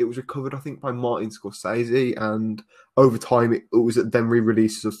to. It was recovered, I think, by Martin Scorsese, and over time, it was then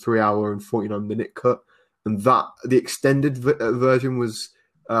re-released as a 3 hour and 49 minute cut. And that the extended version was.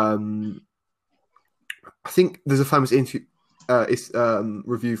 I think there's a famous interview,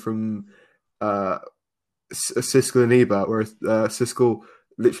 review from uh, Siskel and Ebert, where Siskel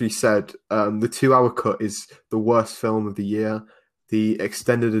literally said the 2 hour cut is the worst film of the year. The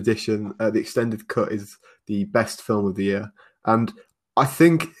extended edition, the extended cut is the best film of the year. And I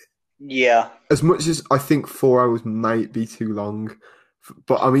think, yeah, as much as I think 4 hours might be too long,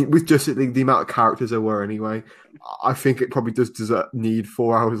 but I mean, with Justice League, the amount of characters there were anyway, I think it probably does need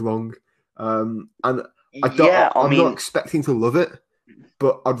 4 hours long. And yeah. I I'm not mean, expecting to love it,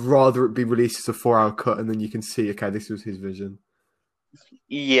 but I'd rather it be released as a 4 hour cut, and then you can see, okay, this was his vision.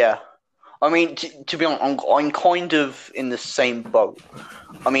 yeah. I mean, to be honest, I'm kind of in the same boat.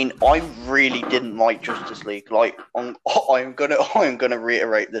 I mean, I really didn't like Justice League. Like, I'm gonna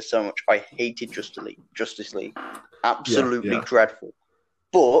reiterate this so much. I hated Justice League. Justice League, Yeah, absolutely yeah, dreadful.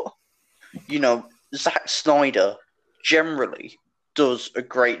 But Zack Snyder generally does a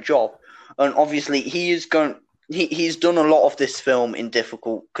great job, and obviously he's done a lot of this film in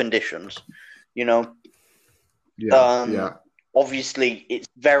difficult conditions. You know, yeah, um, yeah, obviously it's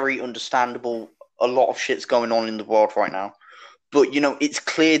very understandable. A lot of shit's going on in the world right now, but it's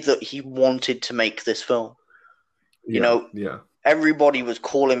clear that he wanted to make this film. You yeah, know, yeah, everybody was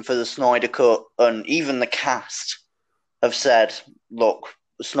calling for the Snyder Cut, and even the cast have said, "Look,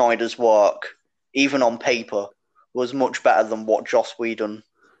 Snyder's work, even on paper, was much better than what Joss Whedon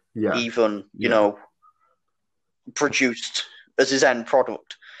yeah, even yeah, produced as his end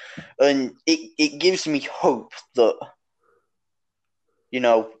product." And it gives me hope that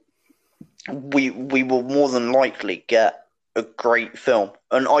we will more than likely get a great film,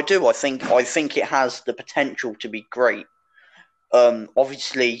 and I think it has the potential to be great.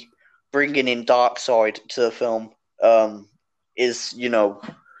 Obviously, bringing in Darkseid to the film is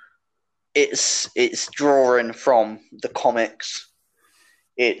it's drawing from the comics,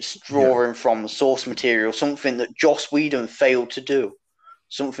 it's yeah, drawing from the source material, something that Joss Whedon failed to do,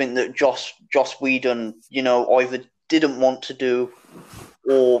 something that Joss Whedon either didn't want to do,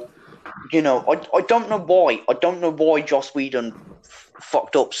 or I don't know why. I don't know why Joss Whedon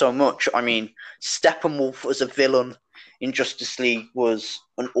fucked up so much. I mean, Steppenwolf as a villain in Justice League was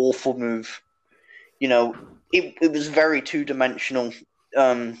an awful move. It was very two dimensional.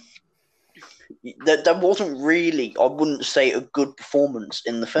 There wasn't really, I wouldn't say, a good performance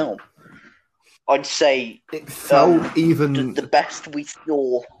in the film. I'd say it felt even. the best we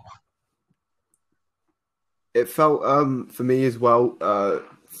saw. It felt for me as well. I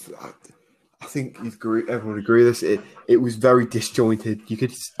think everyone would agree with this. It was very disjointed. You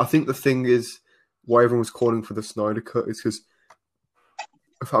could. I think the thing is why everyone was calling for the Snyder Cut is because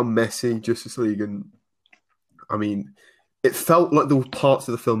of how messy Justice League, and I mean, it felt like there were parts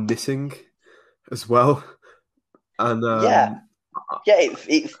of the film missing as well. And Yeah,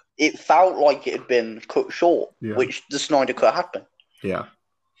 it felt like it had been cut short, Yeah. which the Snyder Cut had been. yeah,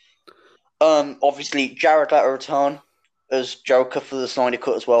 Obviously, Jared Leto return as Joker for the Snyder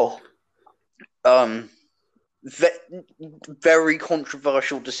Cut as well. Very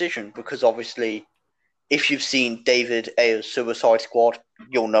controversial decision because obviously, if you've seen David Ayer's Suicide Squad,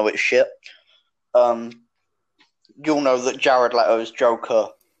 you'll know it's shit. You'll know that Jared Leto's Joker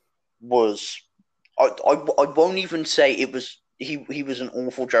was. I won't even say it was. He was an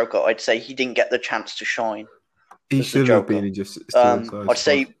awful Joker. I'd say he didn't get the chance to shine. he should have been in just. I'd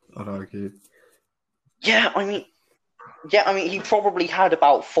say. I'd argue. Yeah, I mean, he probably had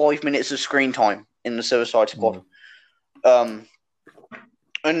about 5 minutes of screen time in the Suicide Squad. And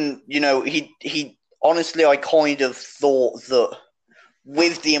he honestly, I kind of thought that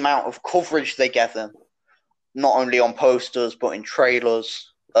with the amount of coverage they gave him, not only on posters but in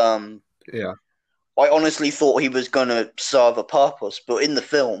trailers, Yeah. I honestly thought he was going to serve a purpose, but in the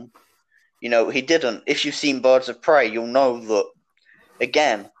film, he didn't. If you've seen Birds of Prey, you'll know that,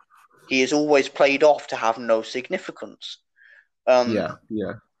 again, he is always played off to have no significance. Yeah.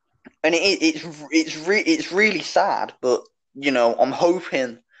 And it's really sad, but, I'm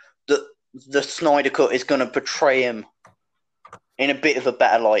hoping that the Snyder Cut is going to portray him in a bit of a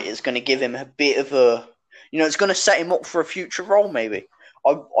better light. It's going to give him a bit of a, it's going to set him up for a future role, maybe.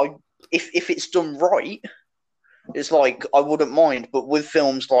 If it's done right, it's like I wouldn't mind. But with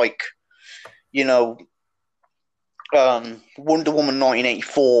films like, Wonder Woman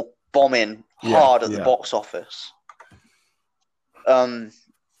 1984 bombing hard at the box office,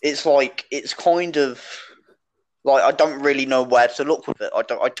 it's like it's kind of like I don't really know where to look with it. I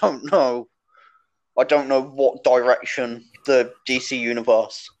don't know what direction the DC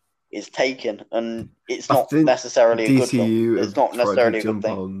universe is taking, and it's not necessarily a good film. It's not necessarily a good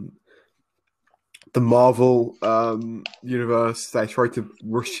thing. On the Marvel universe, they tried to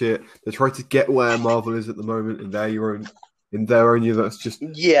rush it. They tried to get where Marvel is at the moment in their own universe. Just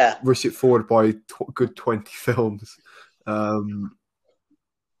rush it forward by good 20 films. Yeah,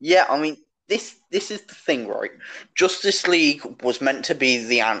 I mean, this is the thing, right? Justice League was meant to be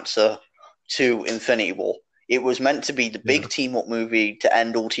the answer to Infinity War. It was meant to be the big team-up movie to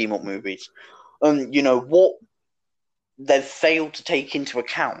end all team-up movies. What they've failed to take into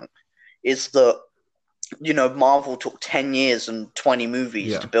account is that, Marvel took 10 years and 20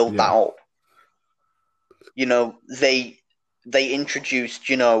 movies to build that up. They introduced,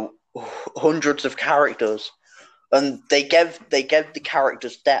 hundreds of characters, and they gave the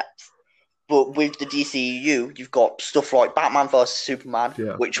characters depth. But with the DCEU, you've got stuff like Batman vs Superman,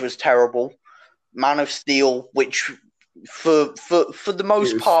 which was terrible. Man of Steel, which for the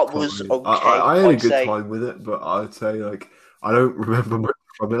most part was okay. I had a good time with it, but I'd say I don't remember much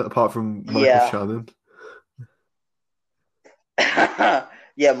from it apart from Michael Shannon.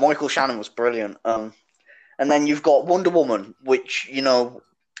 Yeah, Michael Shannon was brilliant. And then you've got Wonder Woman, which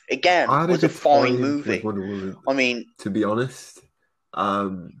again was a fine movie. Wonder Woman, I mean, to be honest,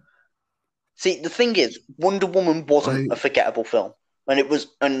 see, the thing is, Wonder Woman wasn't a forgettable film. And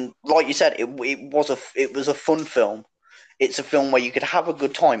like you said, it was a fun film. It's a film where you could have a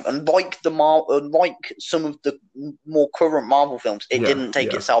good time, and like some of the more current Marvel films, it didn't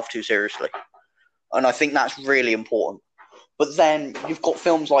take itself too seriously, and I think that's really important. But then you've got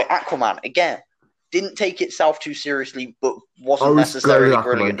films like Aquaman, again, didn't take itself too seriously, but wasn't necessarily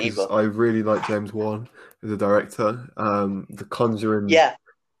brilliant either. I really like James Wan as a director. The Conjuring.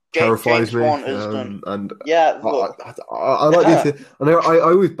 Terrifies me, and I like this. And I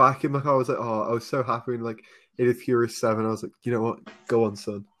always back him. I was like, I was so happy. And in a Furious 7, I was like, you know what, go on,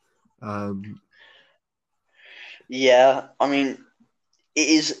 son. Yeah, I mean,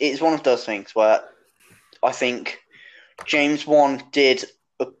 it's one of those things where I think James Wan did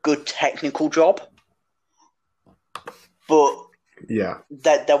a good technical job, but there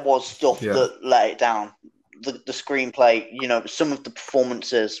was stuff that let it down. The screenplay, some of the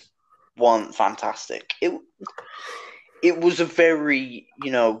performances weren't fantastic. It was a very,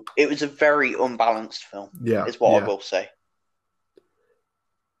 unbalanced film. Yeah, is what I will say.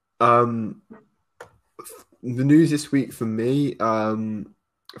 The news this week for me,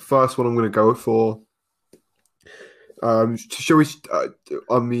 first one I'm going to go for. Shall we?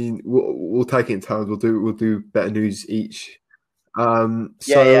 I mean, we'll take it in turns. We'll do better news each. Yeah,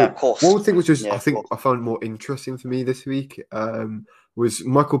 So of course. one thing which was Yeah, I of think course. I found more interesting for me this week was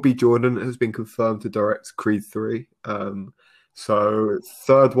Michael B. Jordan has been confirmed to direct Creed 3. So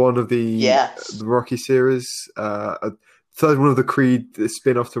third one of the Yes. Rocky series, third one of the Creed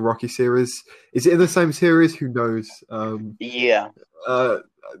spin-off to Rocky series. Is it in the same series? Who knows? Yeah. Uh,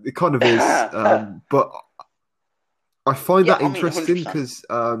 it kind of is, but I find Yeah, that I mean, interesting 100%. because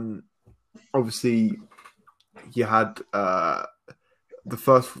obviously you had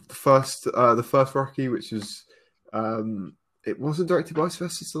the first Rocky, which was it wasn't directed by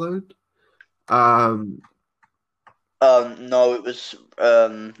Sylvester Stallone. Um, No, it was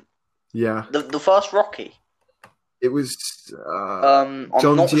yeah, the first Rocky. it was I'm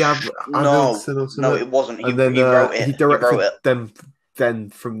John not G. no, Avildsen or no, something, it wasn't. and then He wrote he it. He wrote directed it. them then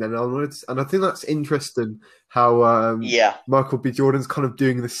from then onwards. And I think that's interesting how Yeah. Michael B. Jordan's kind of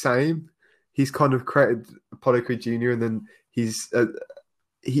doing the same. He's kind of created Apollo Creed Jr. and then he's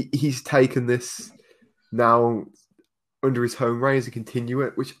taken this now under his home reign to continue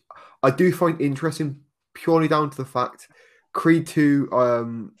it, which I do find interesting purely down to the fact Creed 2,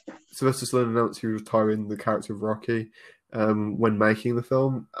 Sylvester Stallone announced he was retiring the character of Rocky when making the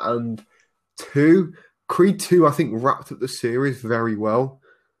film. And 2, Creed 2, I think, wrapped up the series very well.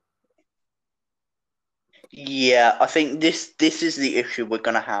 Yeah, I think this is the issue we're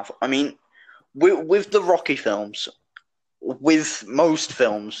gonna have. I mean, with the Rocky films, with most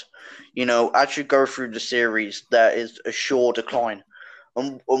films, as you go through the series, there is a sure decline.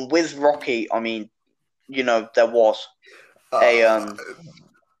 And with Rocky, I mean, there was a Uh, um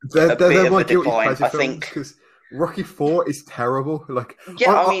they're bit of my a guilty decline. pleasure I films think. because Rocky 4 is terrible. Like,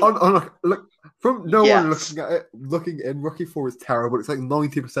 Yeah, I mean, look, from no one yes. looking at it, looking in, Rocky 4 is terrible. It's like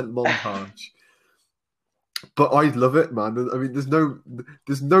 90% montage. But I love it, man. I mean,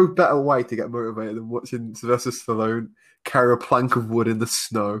 there's no better way to get motivated than watching Sylvester Stallone carry a plank of wood in the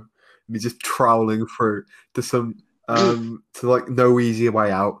snow and he's just troweling through to some to like no easier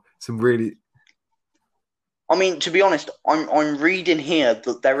way out. Some really I mean, to be honest, I'm reading here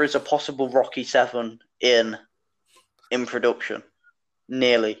that there is a possible Rocky 7 in production.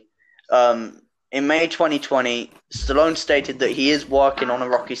 Nearly. In May 2020, Stallone stated that he is working on a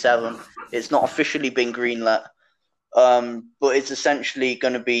Rocky 7. It's not officially been greenlit, but it's essentially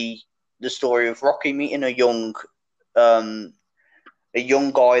going to be the story of Rocky meeting um, a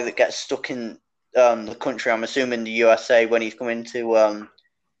young guy that gets stuck in the country. I'm assuming the USA when he's coming to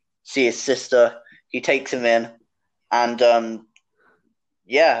see his sister. He takes him in, and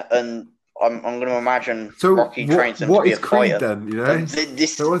yeah, and I'm going to imagine so Rocky what trains him to what be is a Creed fighter. then? You know, And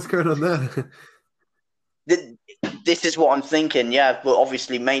this so what's going on there? this is what I'm thinking, yeah. But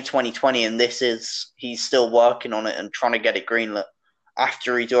obviously May 2020, and he's still working on it and trying to get it greenlit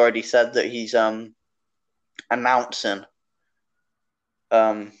after he's already said that he's announcing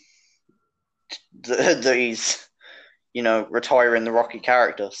um that he's retiring the Rocky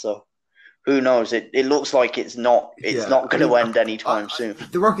character. So who knows? It looks like it's Yeah, not I going mean, to end anytime soon.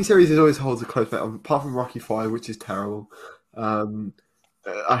 the Rocky series is always holds a close place, apart from Rocky 5, which is terrible. Um,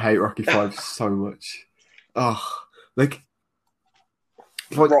 I hate Rocky 5 so much. Oh, like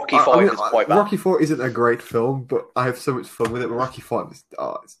Rocky 5 is quite bad. Rocky 4 isn't a great film, but I have so much fun with it. But Rocky 5 is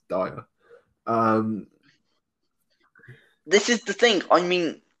it's dire. Um, This is the thing. I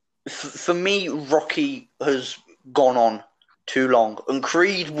mean, for me, Rocky has gone on too long, and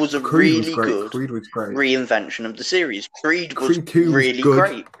Creed was a Creed was really great. good Creed was great. reinvention of the series. Creed was Creed 2 was really good.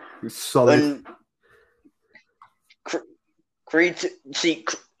 great, It was solid. and Creed. See,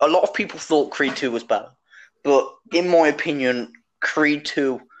 a lot of people thought Creed 2 was better, but in my opinion, Creed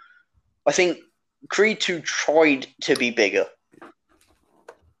 2. I think Creed 2 tried to be bigger,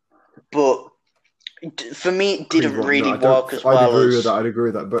 but for me, it didn't really work as well I'd agree as with that. I'd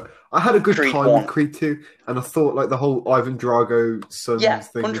agree with that. But I had a good Creed time 1. with Creed 2, and I thought like the whole Ivan Drago sons Yeah,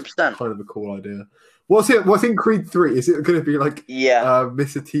 thing was 100%. kind of a cool idea. What's in Creed 3? Is it going to be like Yeah.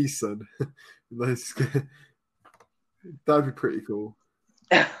 Mr. T's son? That'd be pretty cool.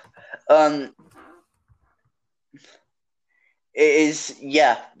 It is,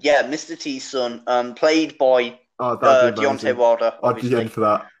 yeah, Mr. T's son, played by Deontay Wilder, obviously. I'd be in for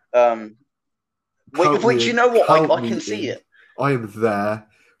that. Which you know what, I can see it. I am there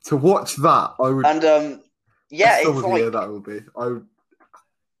to watch that. I would, and yeah, it's like like that would be. I would.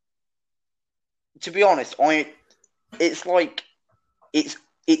 To be honest, it's like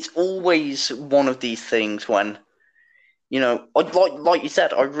it's always one of these things when like you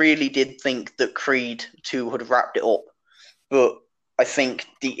said, I really did think that Creed 2 had wrapped it up. But I think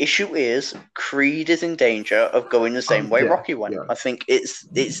the issue is Creed is in danger of going the same way Rocky went. yeah. I think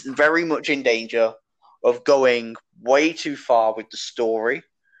it's very much in danger of going way too far with the story.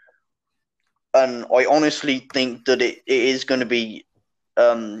 And I honestly think that it is going to be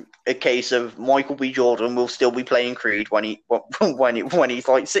a case of Michael B. Jordan will still be playing Creed when he's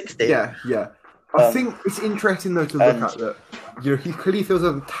like 60. Yeah. I think it's interesting though to look at that. You know, he clearly feels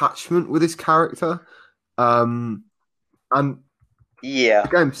an attachment with his character, and yeah,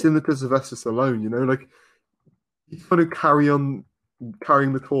 again, similar to Sylvester Stallone. You know, like he's going to carry on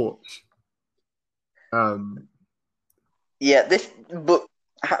carrying the torch. Yeah, but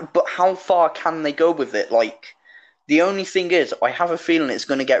how far can they go with it? Like, the only thing is, I have a feeling it's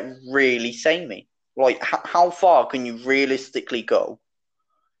going to get really samey. Like, how far can you realistically go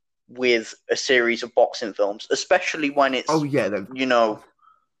with a series of boxing films, especially when it's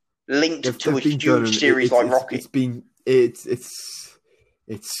linked to a huge series like Rocky?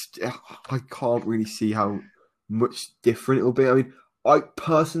 I can't really see how much different it'll be. I mean, I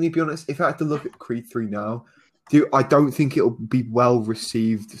personally, be honest, if I had to look at Creed 3 now, I don't think it'll be well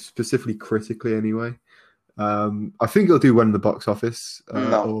received, specifically critically anyway. I think it'll do well in the box office,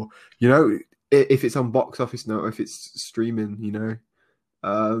 or if it's on box office, if it's streaming,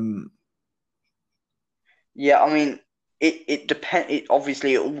 Yeah, I mean, it depends.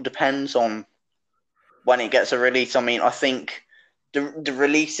 Obviously, it all depends on when it gets a release. I mean, I think the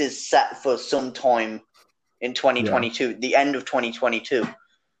release is set for some time in 2022, the end of 2022.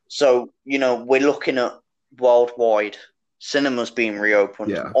 So we're looking at worldwide cinemas being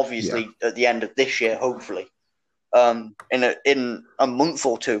reopened. Obviously, at the end of this year, hopefully, in a month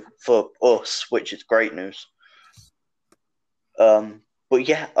or two for us, which is great news. But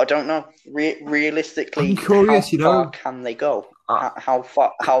yeah, I don't know. Realistically, I'm curious. How far can they go? How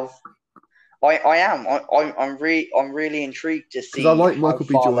far? I am. I'm really intrigued to see I like how Michael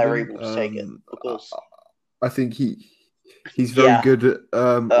B. far Jordan. they're able to take it, because I think he's very good at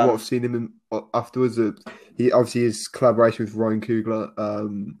what I've seen him in afterwards. He obviously his collaboration with Ryan Coogler,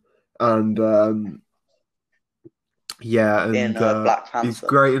 and Black Panther. He's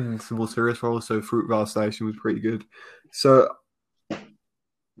great in some more serious roles. So Fruitvale Station was pretty good. So,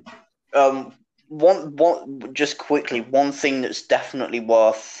 just quickly, one thing that's definitely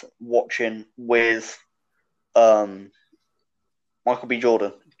worth watching with Michael B.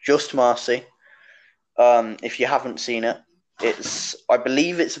 Jordan, Just Mercy. If you haven't seen it, I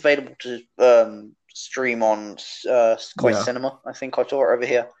believe it's available to stream on Sky Cinema. I think I saw it over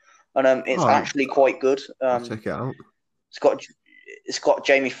here, and it's actually quite good. Check it out. It's got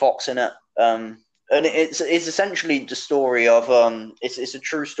Jamie Foxx in it, and it's essentially the story of it's a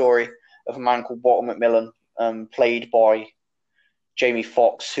true story of a man called Walter McMillan, played by Jamie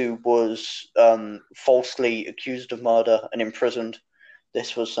Foxx, who was falsely accused of murder and imprisoned.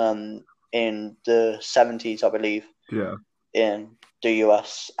 This was in the 70s, I believe. Yeah. In the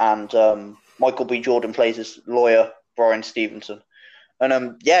US, and Michael B. Jordan plays his lawyer, Brian Stevenson.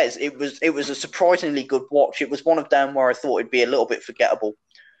 And it was a surprisingly good watch. It was one of them where I thought it'd be a little bit forgettable.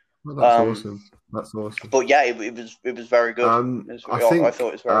 Well, that's awesome. That's awesome. But yeah, it was very good. I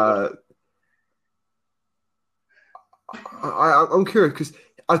thought it was very good. I'm curious because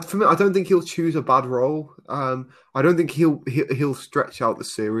for me, I don't think he'll choose a bad role. I don't think he'll stretch out the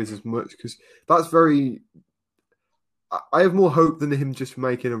series as much, because that's very. I have more hope than him just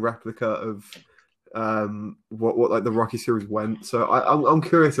making a replica of what like the Rocky series went. So I'm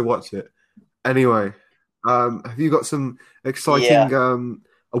curious to watch it. Anyway, have you got some exciting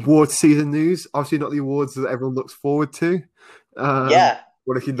award season news? Obviously, not the awards that everyone looks forward to.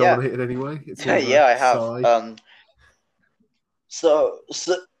 What if you nominated anyway? I have. So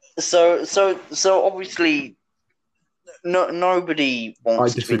obviously, nobody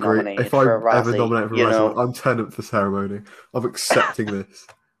wants to be nominated for a Razzie. If I ever nominate for a Razzie, I'm turning up for the ceremony. I'm accepting this.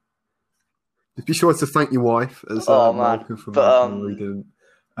 Just be sure to thank your wife, as Malcolm from we didn't.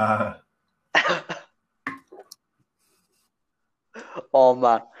 Oh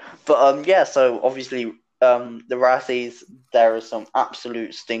man, but so obviously, the Razzies, there are some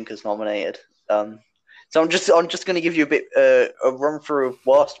absolute stinkers nominated. So I'm just going to give you a bit a run through of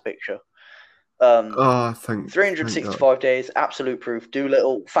worst picture. 365 Days, Absolute Proof,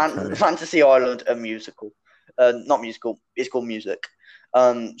 Doolittle, Fantasy Island, a musical. Not musical, it's called music.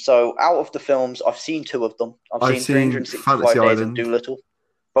 So out of the films, I've seen two of them. I've seen 365 Days Island. and Doolittle.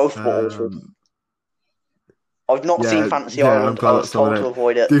 Both were awful. I've not seen Fantasy Island. I was told to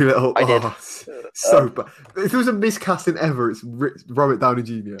avoid it. Doolittle, I did. So bad. If there was a miscasting ever, it's Robert Downey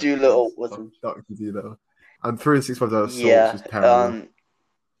Jr. Doolittle was Dr. Doolittle. And 365 Days was terrible.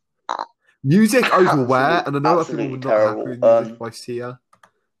 Music I was aware, Absolute, and I know a lot of people were absolutely not happy terrible. with music by Sia.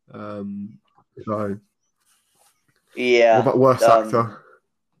 So, what Yeah. about worst actor?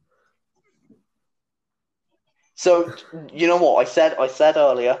 So you know what I said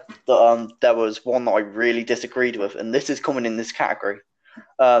earlier that there was one that I really disagreed with, and this is coming in this category.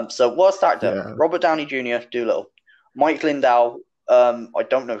 So worst actor: Yeah, Robert Downey Jr. Doolittle, Mike Lindau. I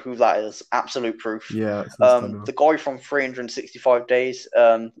don't know who that is. Absolute proof. yeah, it's understandable. The guy from 365 Days,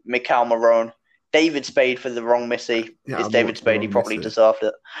 Mikhail Marone, David Spade for The Wrong Missy. Yeah, It's I'm David watching The Spade. He Wrong probably Missy. deserved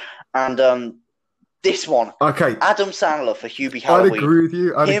it. And this one, Okay, Adam Sandler for Hubie I'd Halloween. agree with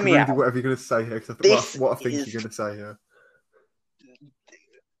you. I'd Hear me agree with out. whatever you're going to say here. This What I think is you're going to say here.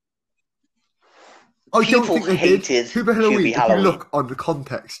 I don't people think they did. hated Hubie Halloween. Hubie If Halloween. you look on the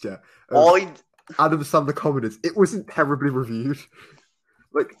context, yeah, of I Adam Sandler comedies, it wasn't terribly reviewed.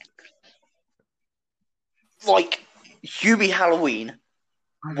 Like Hubie Halloween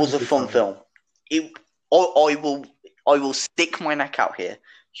I was a had good fun time. film. I will stick my neck out here.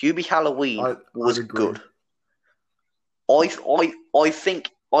 Hubie Halloween I'd was agree. good. I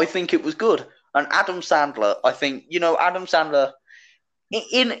think it was good. And Adam Sandler, I think Adam Sandler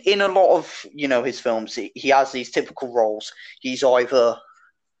in a lot of his films, he has these typical roles. He's like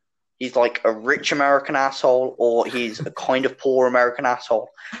a rich American asshole, or he's a kind of poor American asshole.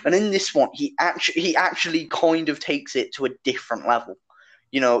 And in this one, he actually kind of takes it to a different level.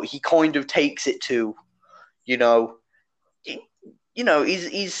 He kind of takes it to, he's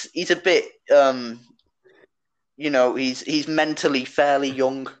a bit, he's mentally fairly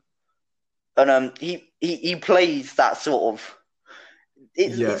young, and he plays that sort of.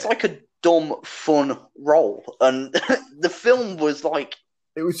 It's like a dumb, fun role, and the film was like.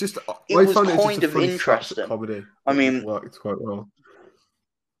 It was just. It I was found kind just a of funny interesting. comedy. I mean, it worked quite well.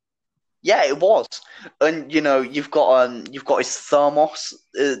 Yeah, it was, and you've got his thermos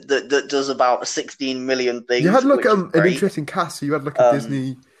that does about 16 million things. You had like which is an great. interesting cast. So you had like a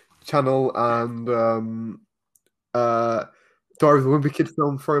Disney Channel and Diary of the Wimpy Kid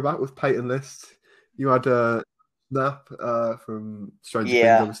film throwback with Peyton List. You had Snap from Stranger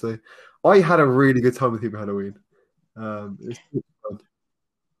Things, obviously. I had a really good time with Hubie Halloween. It was fun.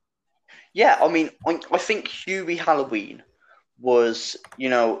 Yeah, I mean, I think Hubie Halloween was,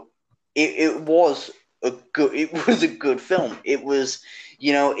 it was a good film. It was,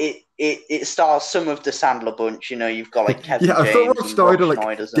 it stars some of the Sandler bunch. You've got like Kevin James I thought Rob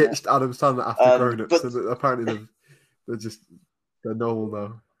Schneider ditched it. Adam Sandler after Grown Ups, but and apparently they're normal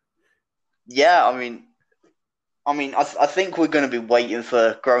now. Yeah, I mean, I think we're going to be waiting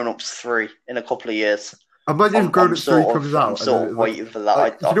for Grown Ups 3 in a couple of years. Imagine if Grown Ups 3 comes out. I'm sort of waiting for that.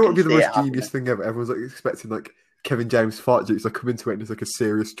 Like, you know what would be the most genius thing ever? Everyone's like expecting like Kevin James fart jokes. I come into it and it's like a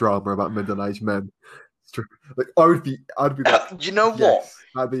serious drama about middle-aged men. Like I'd be like, you know what?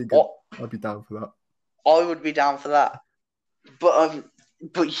 I'd be good. I'd be down for that. I would be down for that.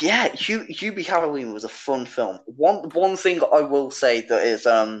 But yeah, Hubie Halloween was a fun film. One thing I will say that is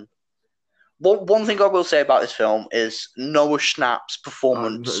one thing I will say about this film is Noah Schnapp's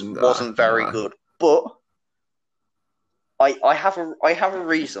performance wasn't very good, but I have a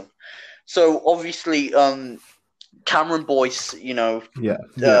reason. So obviously, Cameron Boyce,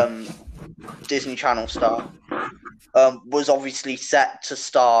 Disney Channel star, was obviously set to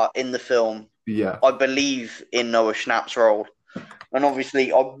star in the film. Yeah, I believe in Noah Schnapp's role, and obviously,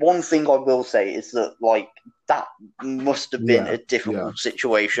 one thing I will say is that like that must have been a difficult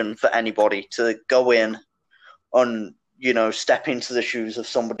situation for anybody to go in and step into the shoes of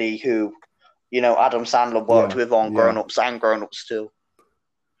somebody who. Adam Sandler worked with on Grown Ups and Grown Ups 2.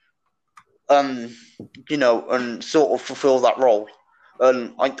 And sort of fulfill that role.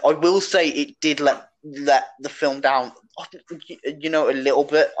 And I will say it did let the film down, a little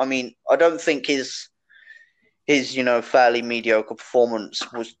bit. I mean, I don't think his fairly mediocre performance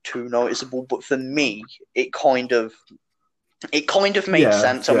was too noticeable, but for me, it kind of made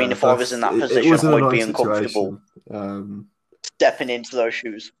sense. I mean, if I was in that position, I'd be uncomfortable stepping into those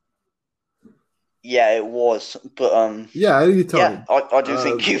shoes. Yeah, it was, but I do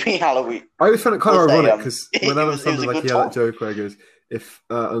think Hubie Halloween. I always found it kind of ironic because when Adam Sandler that joke where he goes, "If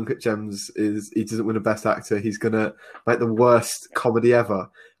Uncut Gems he doesn't win a Best Actor, he's gonna make the worst comedy ever."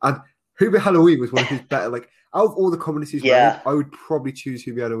 And Hubie Halloween was one of his better. Like out of all the comedies he's made, I would probably choose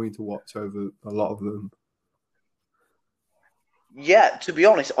Hubie Halloween to watch over a lot of them. Yeah, to be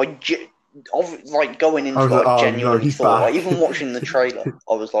honest, like going into it, I genuinely thought, like, even watching the trailer,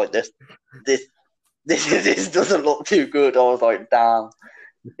 I was like, this doesn't look too good. I was like, damn.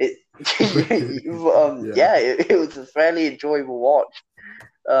 It was a fairly enjoyable watch.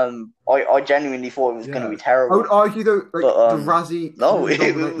 I genuinely thought it was going to Yeah, be I would terrible, argue though, like but the Razzie no, kind of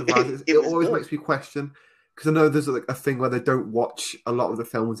dominate the Razzies. It it was always good. makes me question because I know there's like a thing where they don't watch a lot of the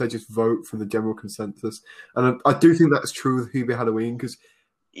films; they just vote from the general consensus, and I do think that's true with Hubie Halloween because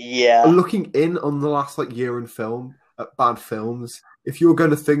Yeah, looking in on the last like year in film at bad films, if you're going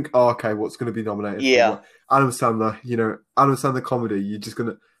to think, oh, okay, what's going to be nominated for yeah, what Adam Sandler, Adam Sandler comedy, you're just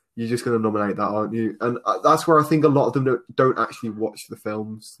gonna nominate that, aren't you? And that's where I think a lot of them don't actually watch the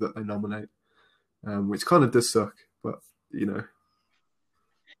films that they nominate, which kind of does suck. But you know,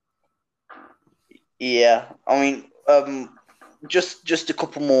 yeah. I mean, just a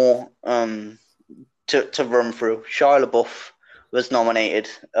couple more to run through. Shia LaBeouf was nominated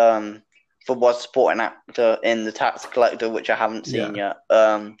for Worst Supporting Actor in The Tax Collector, which I haven't yeah, seen yet.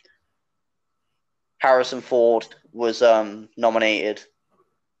 Harrison Ford was nominated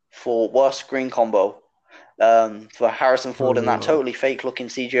for Worst Screen Combo for Harrison Ford and that oh, totally fake looking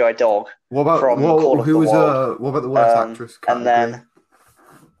CGI dog what about from Call of who the was Wild. what about the worst actress And category? then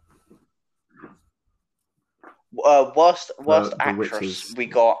worst The actress, Witches we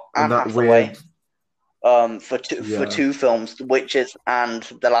got and Anne that Hathaway weird, for yeah, two films, The Witches and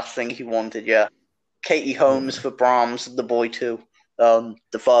The Last Thing He Wanted. Yeah, Katie Holmes yeah, for Brahms, The Boy 2. The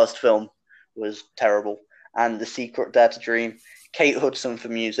first film was terrible, and The Secret Dare to Dream. Kate Hudson for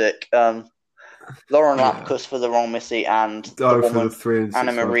music. Lauren yeah. Lapkus for The Wrong Missy, and The Oh, for the Woman.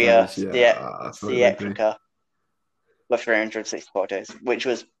 Anna 365 Maria days, yeah, that's what it made me. Theatrica for 365 days, which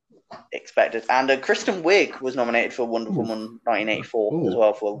was expected. And Kristen Wiig was nominated for Wonder Ooh, Woman 1984 as oh,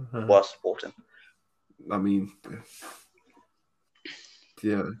 well for Worst Supporting. I mean,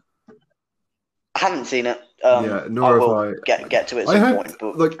 yeah, I haven't seen it. yeah. I Nor have will I. get to it at I some heard point,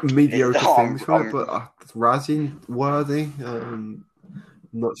 but like mediocre things from it, I'm but Razzie worthy.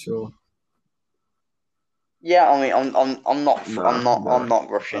 Not sure. yeah. I mean, Nah, I'm nah. not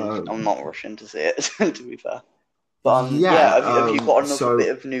rushing. I'm Um, not rushing to see it. To be fair, but yeah. yeah. Have you got another bit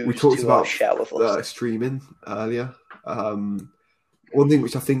So of we news talked to about share with us? streaming earlier. One thing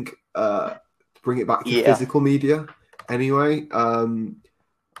which I think to bring it back to Yeah, physical media. Anyway,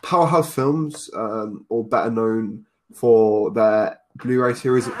 Powerhouse Films, or better known for their Blu-ray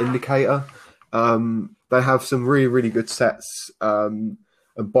series Indicator. They have some really, really good sets, and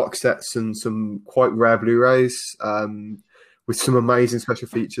box sets and some quite rare Blu-rays, with some amazing special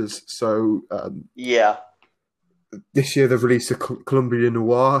features. So yeah, this year they've released a Columbia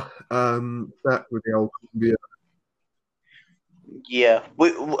Noir set with the old Columbia. yeah.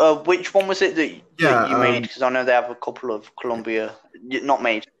 Which one was it that Yeah, you made? Because I know they have a couple of Columbia, not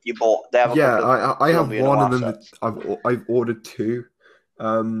made. You bought. They have a yeah. couple of I have Columbia one, and Noir then sets. I've ordered two.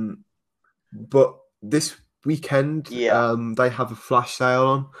 Um, but this weekend, Yeah, they have a flash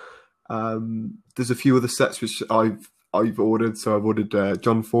sale on. There's a few other sets which I've ordered. So I've ordered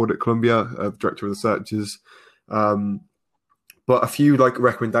John Ford at Columbia, director of the Searchers. Um, but a few like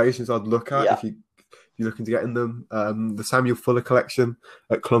recommendations I'd look at yeah, if you're looking to get in them. The Samuel Fuller collection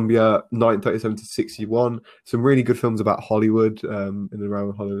at Columbia, 1937 to 61. Some really good films about Hollywood, in and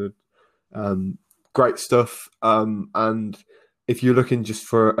around Hollywood. Um, Great stuff. And if you're looking just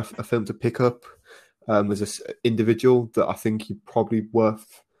for a film to pick up, there's this individual that I think you probably worth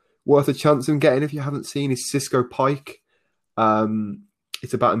a chance in getting if you haven't seen is Cisco Pike. Um,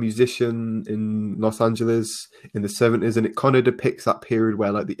 it's about a musician in Los Angeles in the 70s, and it kind of depicts that period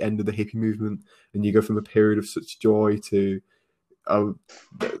where, like, the end of the hippie movement, and you go from a period of such joy to uh,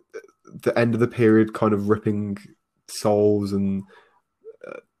 the, the end of the period kind of ripping souls and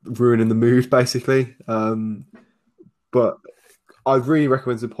ruining the mood, basically. But I'd really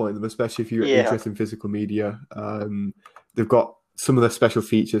recommend supporting them, especially if you're yeah. interested in physical media. They've got some of their special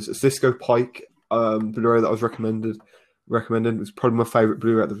features. Cisco Pike Blu-ray that I was recommended was probably my favorite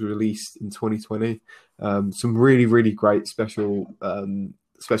Blu-ray that was released in 2020. Some really, really great special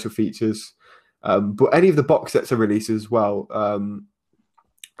features. But any of the box sets are released as well.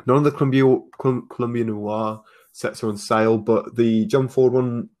 None of the Columbia Noir sets are on sale, but the John Ford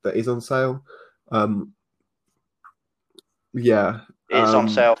one that is on sale, um, yeah. It's on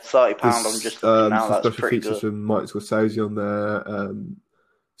sale for £30. I'm There's just looking now. some That's special pretty features good. from Martin Scorsese on there.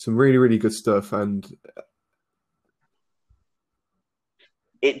 Some really, really good stuff. And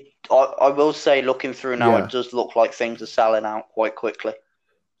I will say, looking through now, it yeah, does look like things are selling out quite quickly.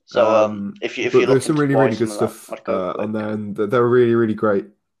 So if but you're there's looking some to really, buy really good some of them, stuff I'd go on quick. there, and they're really, really great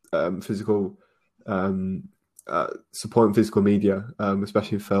physical um, supporting physical media,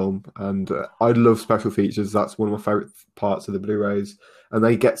 especially in film. And I love special features. That's one of my favorite parts of the Blu-rays, and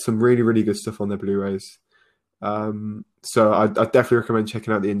they get some really, really good stuff on their Blu-rays. So I definitely recommend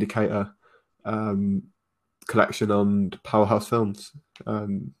checking out the Indicator. Um, collection on Powerhouse Films.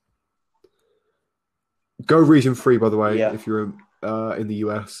 Go region 3, by the way, Yeah, if you're in the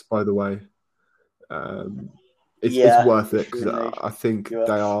US. By the way, um, it's yeah. worth it If you're because in the I think they US,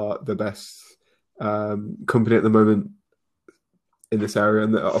 are the best company at the moment in this area,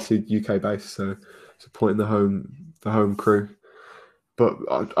 and they're obviously UK based, so supporting the home crew. But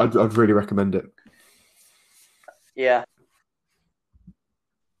I'd really recommend it. yeah.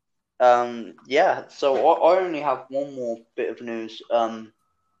 Yeah. So I only have one more bit of news.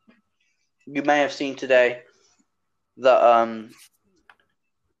 You may have seen today that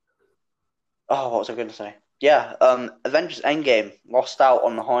oh, what was I going to say? Yeah, Avengers Endgame lost out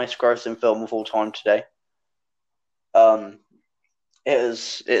on the highest grossing film of all time today. Um, it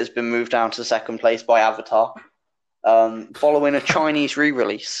has been moved down to second place by Avatar, following a Chinese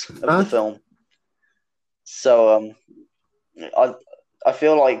re-release of the Bad? film. So I I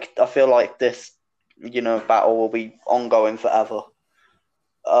feel like this battle will be ongoing forever.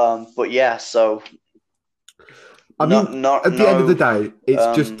 But yeah, so I not mean, not at the end of the no day,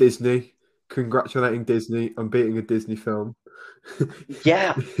 it's just um Disney congratulating Disney on beating a Disney film.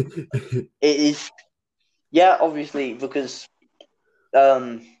 yeah, it is. Yeah, obviously because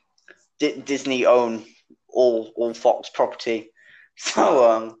um Disney own all Fox property.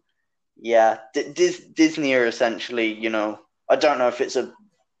 So yeah, Disney are essentially, I don't know if it's a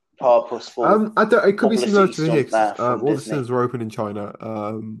purposeful I don't. It could be similar publicity to here stunt 'cause, there from all the Disney. cinemas were open in China,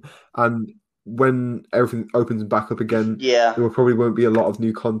 and when everything opens back up again, Yeah, there will probably won't be a lot of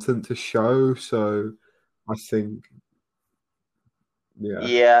new content to show. So I think, yeah,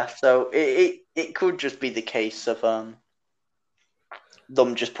 yeah. So it could just be the case of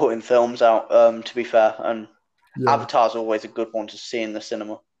them just putting films out. To be fair, and yeah. Avatar's always a good one to see in the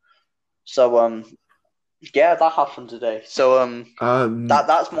cinema. So yeah, that happened today. So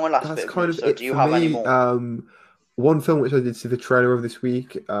that's my last That's bit of kind news. of So it do you for have any me. more? One film which I did see the trailer of this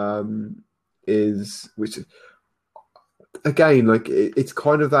week, is which again, like it's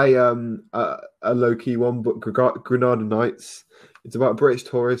kind of a low key one, but Granada Nights. It's about a British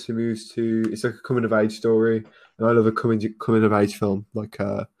tourist who moves to. It's like a coming of age story, and I love a coming of age film like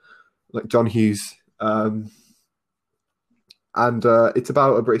John Hughes. And it's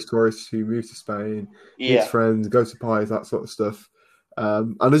about a British tourist who moves to Spain, meets Yeah, friends, goes to parties, that sort of stuff.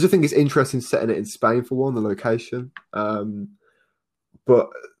 And I just think it's interesting setting it in Spain for one, the location. But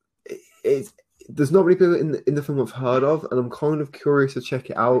it's there's not many people in the film I've heard of, and I'm kind of curious to check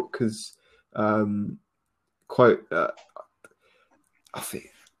it out because quite I think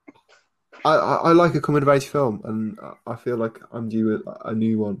I like a coming of age film, and I feel like I'm due a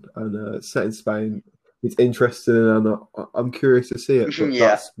new one, and set in Spain. It's interesting, and I'm curious to see it. But yeah,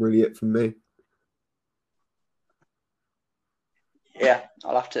 that's really it from me. yeah.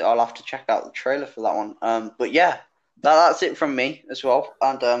 I'll have to check out the trailer for that one. But yeah, that's it from me as well.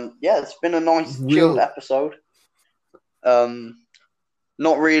 And yeah, it's been a nice chilled Real, episode. Um,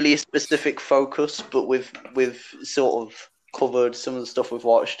 Not really a specific focus, but we've sort of covered some of the stuff we've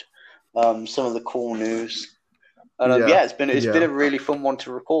watched, some of the cool news, and yeah, yeah, it's been yeah, a really fun one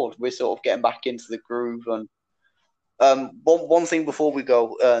to record. We're sort of getting back into the groove, and one thing before we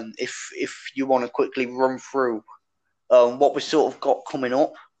go, if you want to quickly run through what we sort of got coming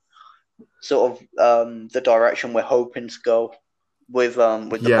up, sort of the direction we're hoping to go with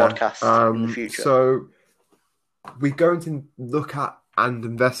the yeah. podcast in the future. So we're going to look at and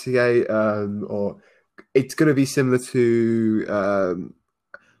investigate, or it's going to be similar to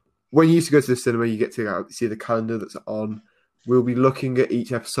when you used to go to the cinema. You get to see the calendar that's on. We'll be looking at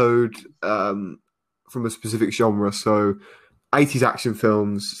each episode from a specific genre. So 80s action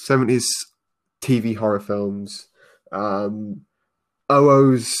films, 70s TV horror films,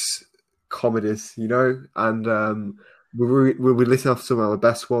 OO's comedies, and we'll be listing off some of our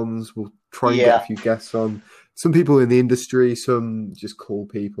best ones. We'll try and get a Yeah, few guests on, some people in the industry, some just cool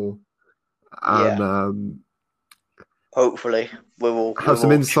people, and yeah. Hopefully, we have some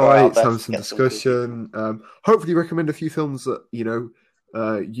will try our insights, have best to some get some cool people. discussion. Hopefully, recommend a few films that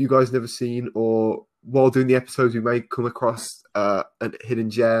you guys never seen, or while doing the episodes, we may come across a hidden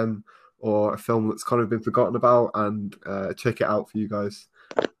gem or a film that's kind of been forgotten about, and check it out for you guys.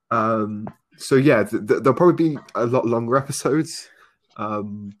 So yeah, there'll probably be a lot longer episodes,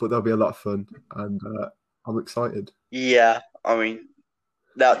 but they'll be a lot of fun, and I'm excited. Yeah, I mean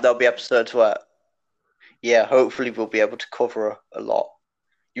there'll be episodes where yeah, hopefully we'll be able to cover a lot.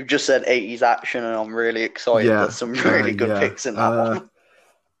 You just said 80s action, and I'm really excited. Yeah, There's some really good yeah. picks in that one.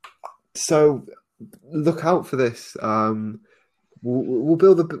 So look out for this. We'll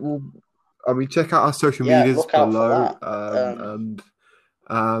build a bit. I mean, check out our social Yeah, medias look out for below, that. and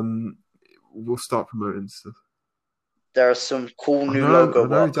um, we'll start promoting stuff. There are some cool new logo I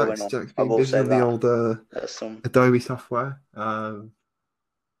know. work going on. Jack's I being will busy say on the that. old There's some. Adobe software.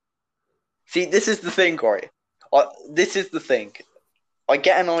 See, this is the thing, Corey. This is the thing. I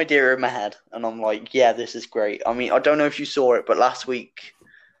get an idea in my head, and I'm like, yeah, this is great. I mean, I don't know if you saw it, but last week,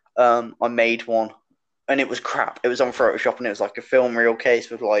 I made one, and it was crap. It was on Photoshop, and it was like a film reel case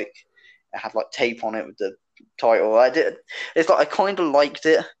with like, it had like tape on it with the title. It's like I kind of liked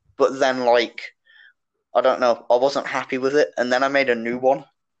it, but then like, I don't know, I wasn't happy with it, and then I made a new one,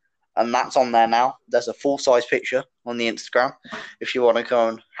 and that's on there now. There's a full size picture on the Instagram if you want to go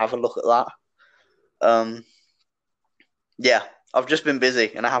and have a look at that. Yeah, I've just been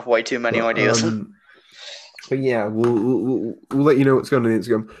busy and I have way too many ideas. But yeah, we'll let you know what's going on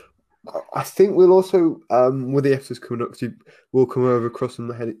Instagram. I think we'll also, with the episodes coming up, we'll come over across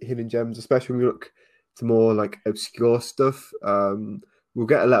some hidden gems, especially when we look to more like obscure stuff. We'll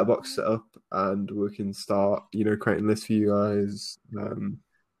get a letterbox set up and we can start, creating lists for you guys.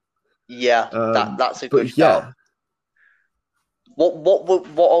 Yeah, that's a good start. Yeah. What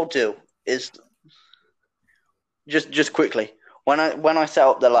I'll do is just quickly when I set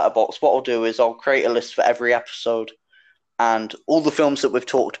up the letterbox, what I'll do is I'll create a list for every episode, and all the films that we've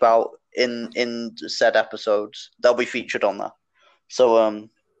talked about in said episodes, they'll be featured on there. So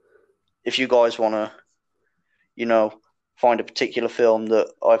if you guys want to, find a particular film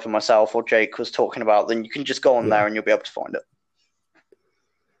that either myself or Jake was talking about, then you can just go on there and you'll be able to find it.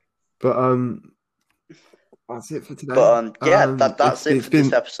 But that's it for today. But that's it for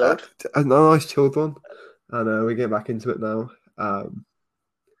this episode. A nice chilled one, and we get back into it now.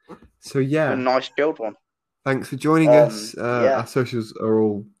 So yeah, a nice chilled one. Thanks for joining us. Our socials are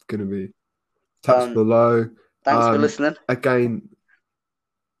all going to be touched below. Thanks for listening. Again,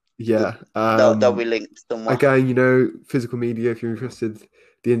 yeah. They'll be linked somewhere. Again, physical media, if you're interested,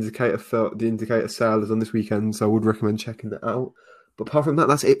 the Indicator sale is on this weekend, so I would recommend checking that out. But apart from that,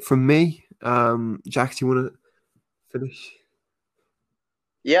 that's it from me. Jack, do you want to finish?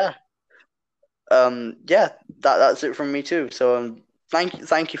 Yeah. That's it from me too. So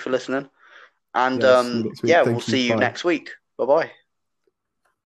thank you for listening. And we'll see you next week. Bye-bye.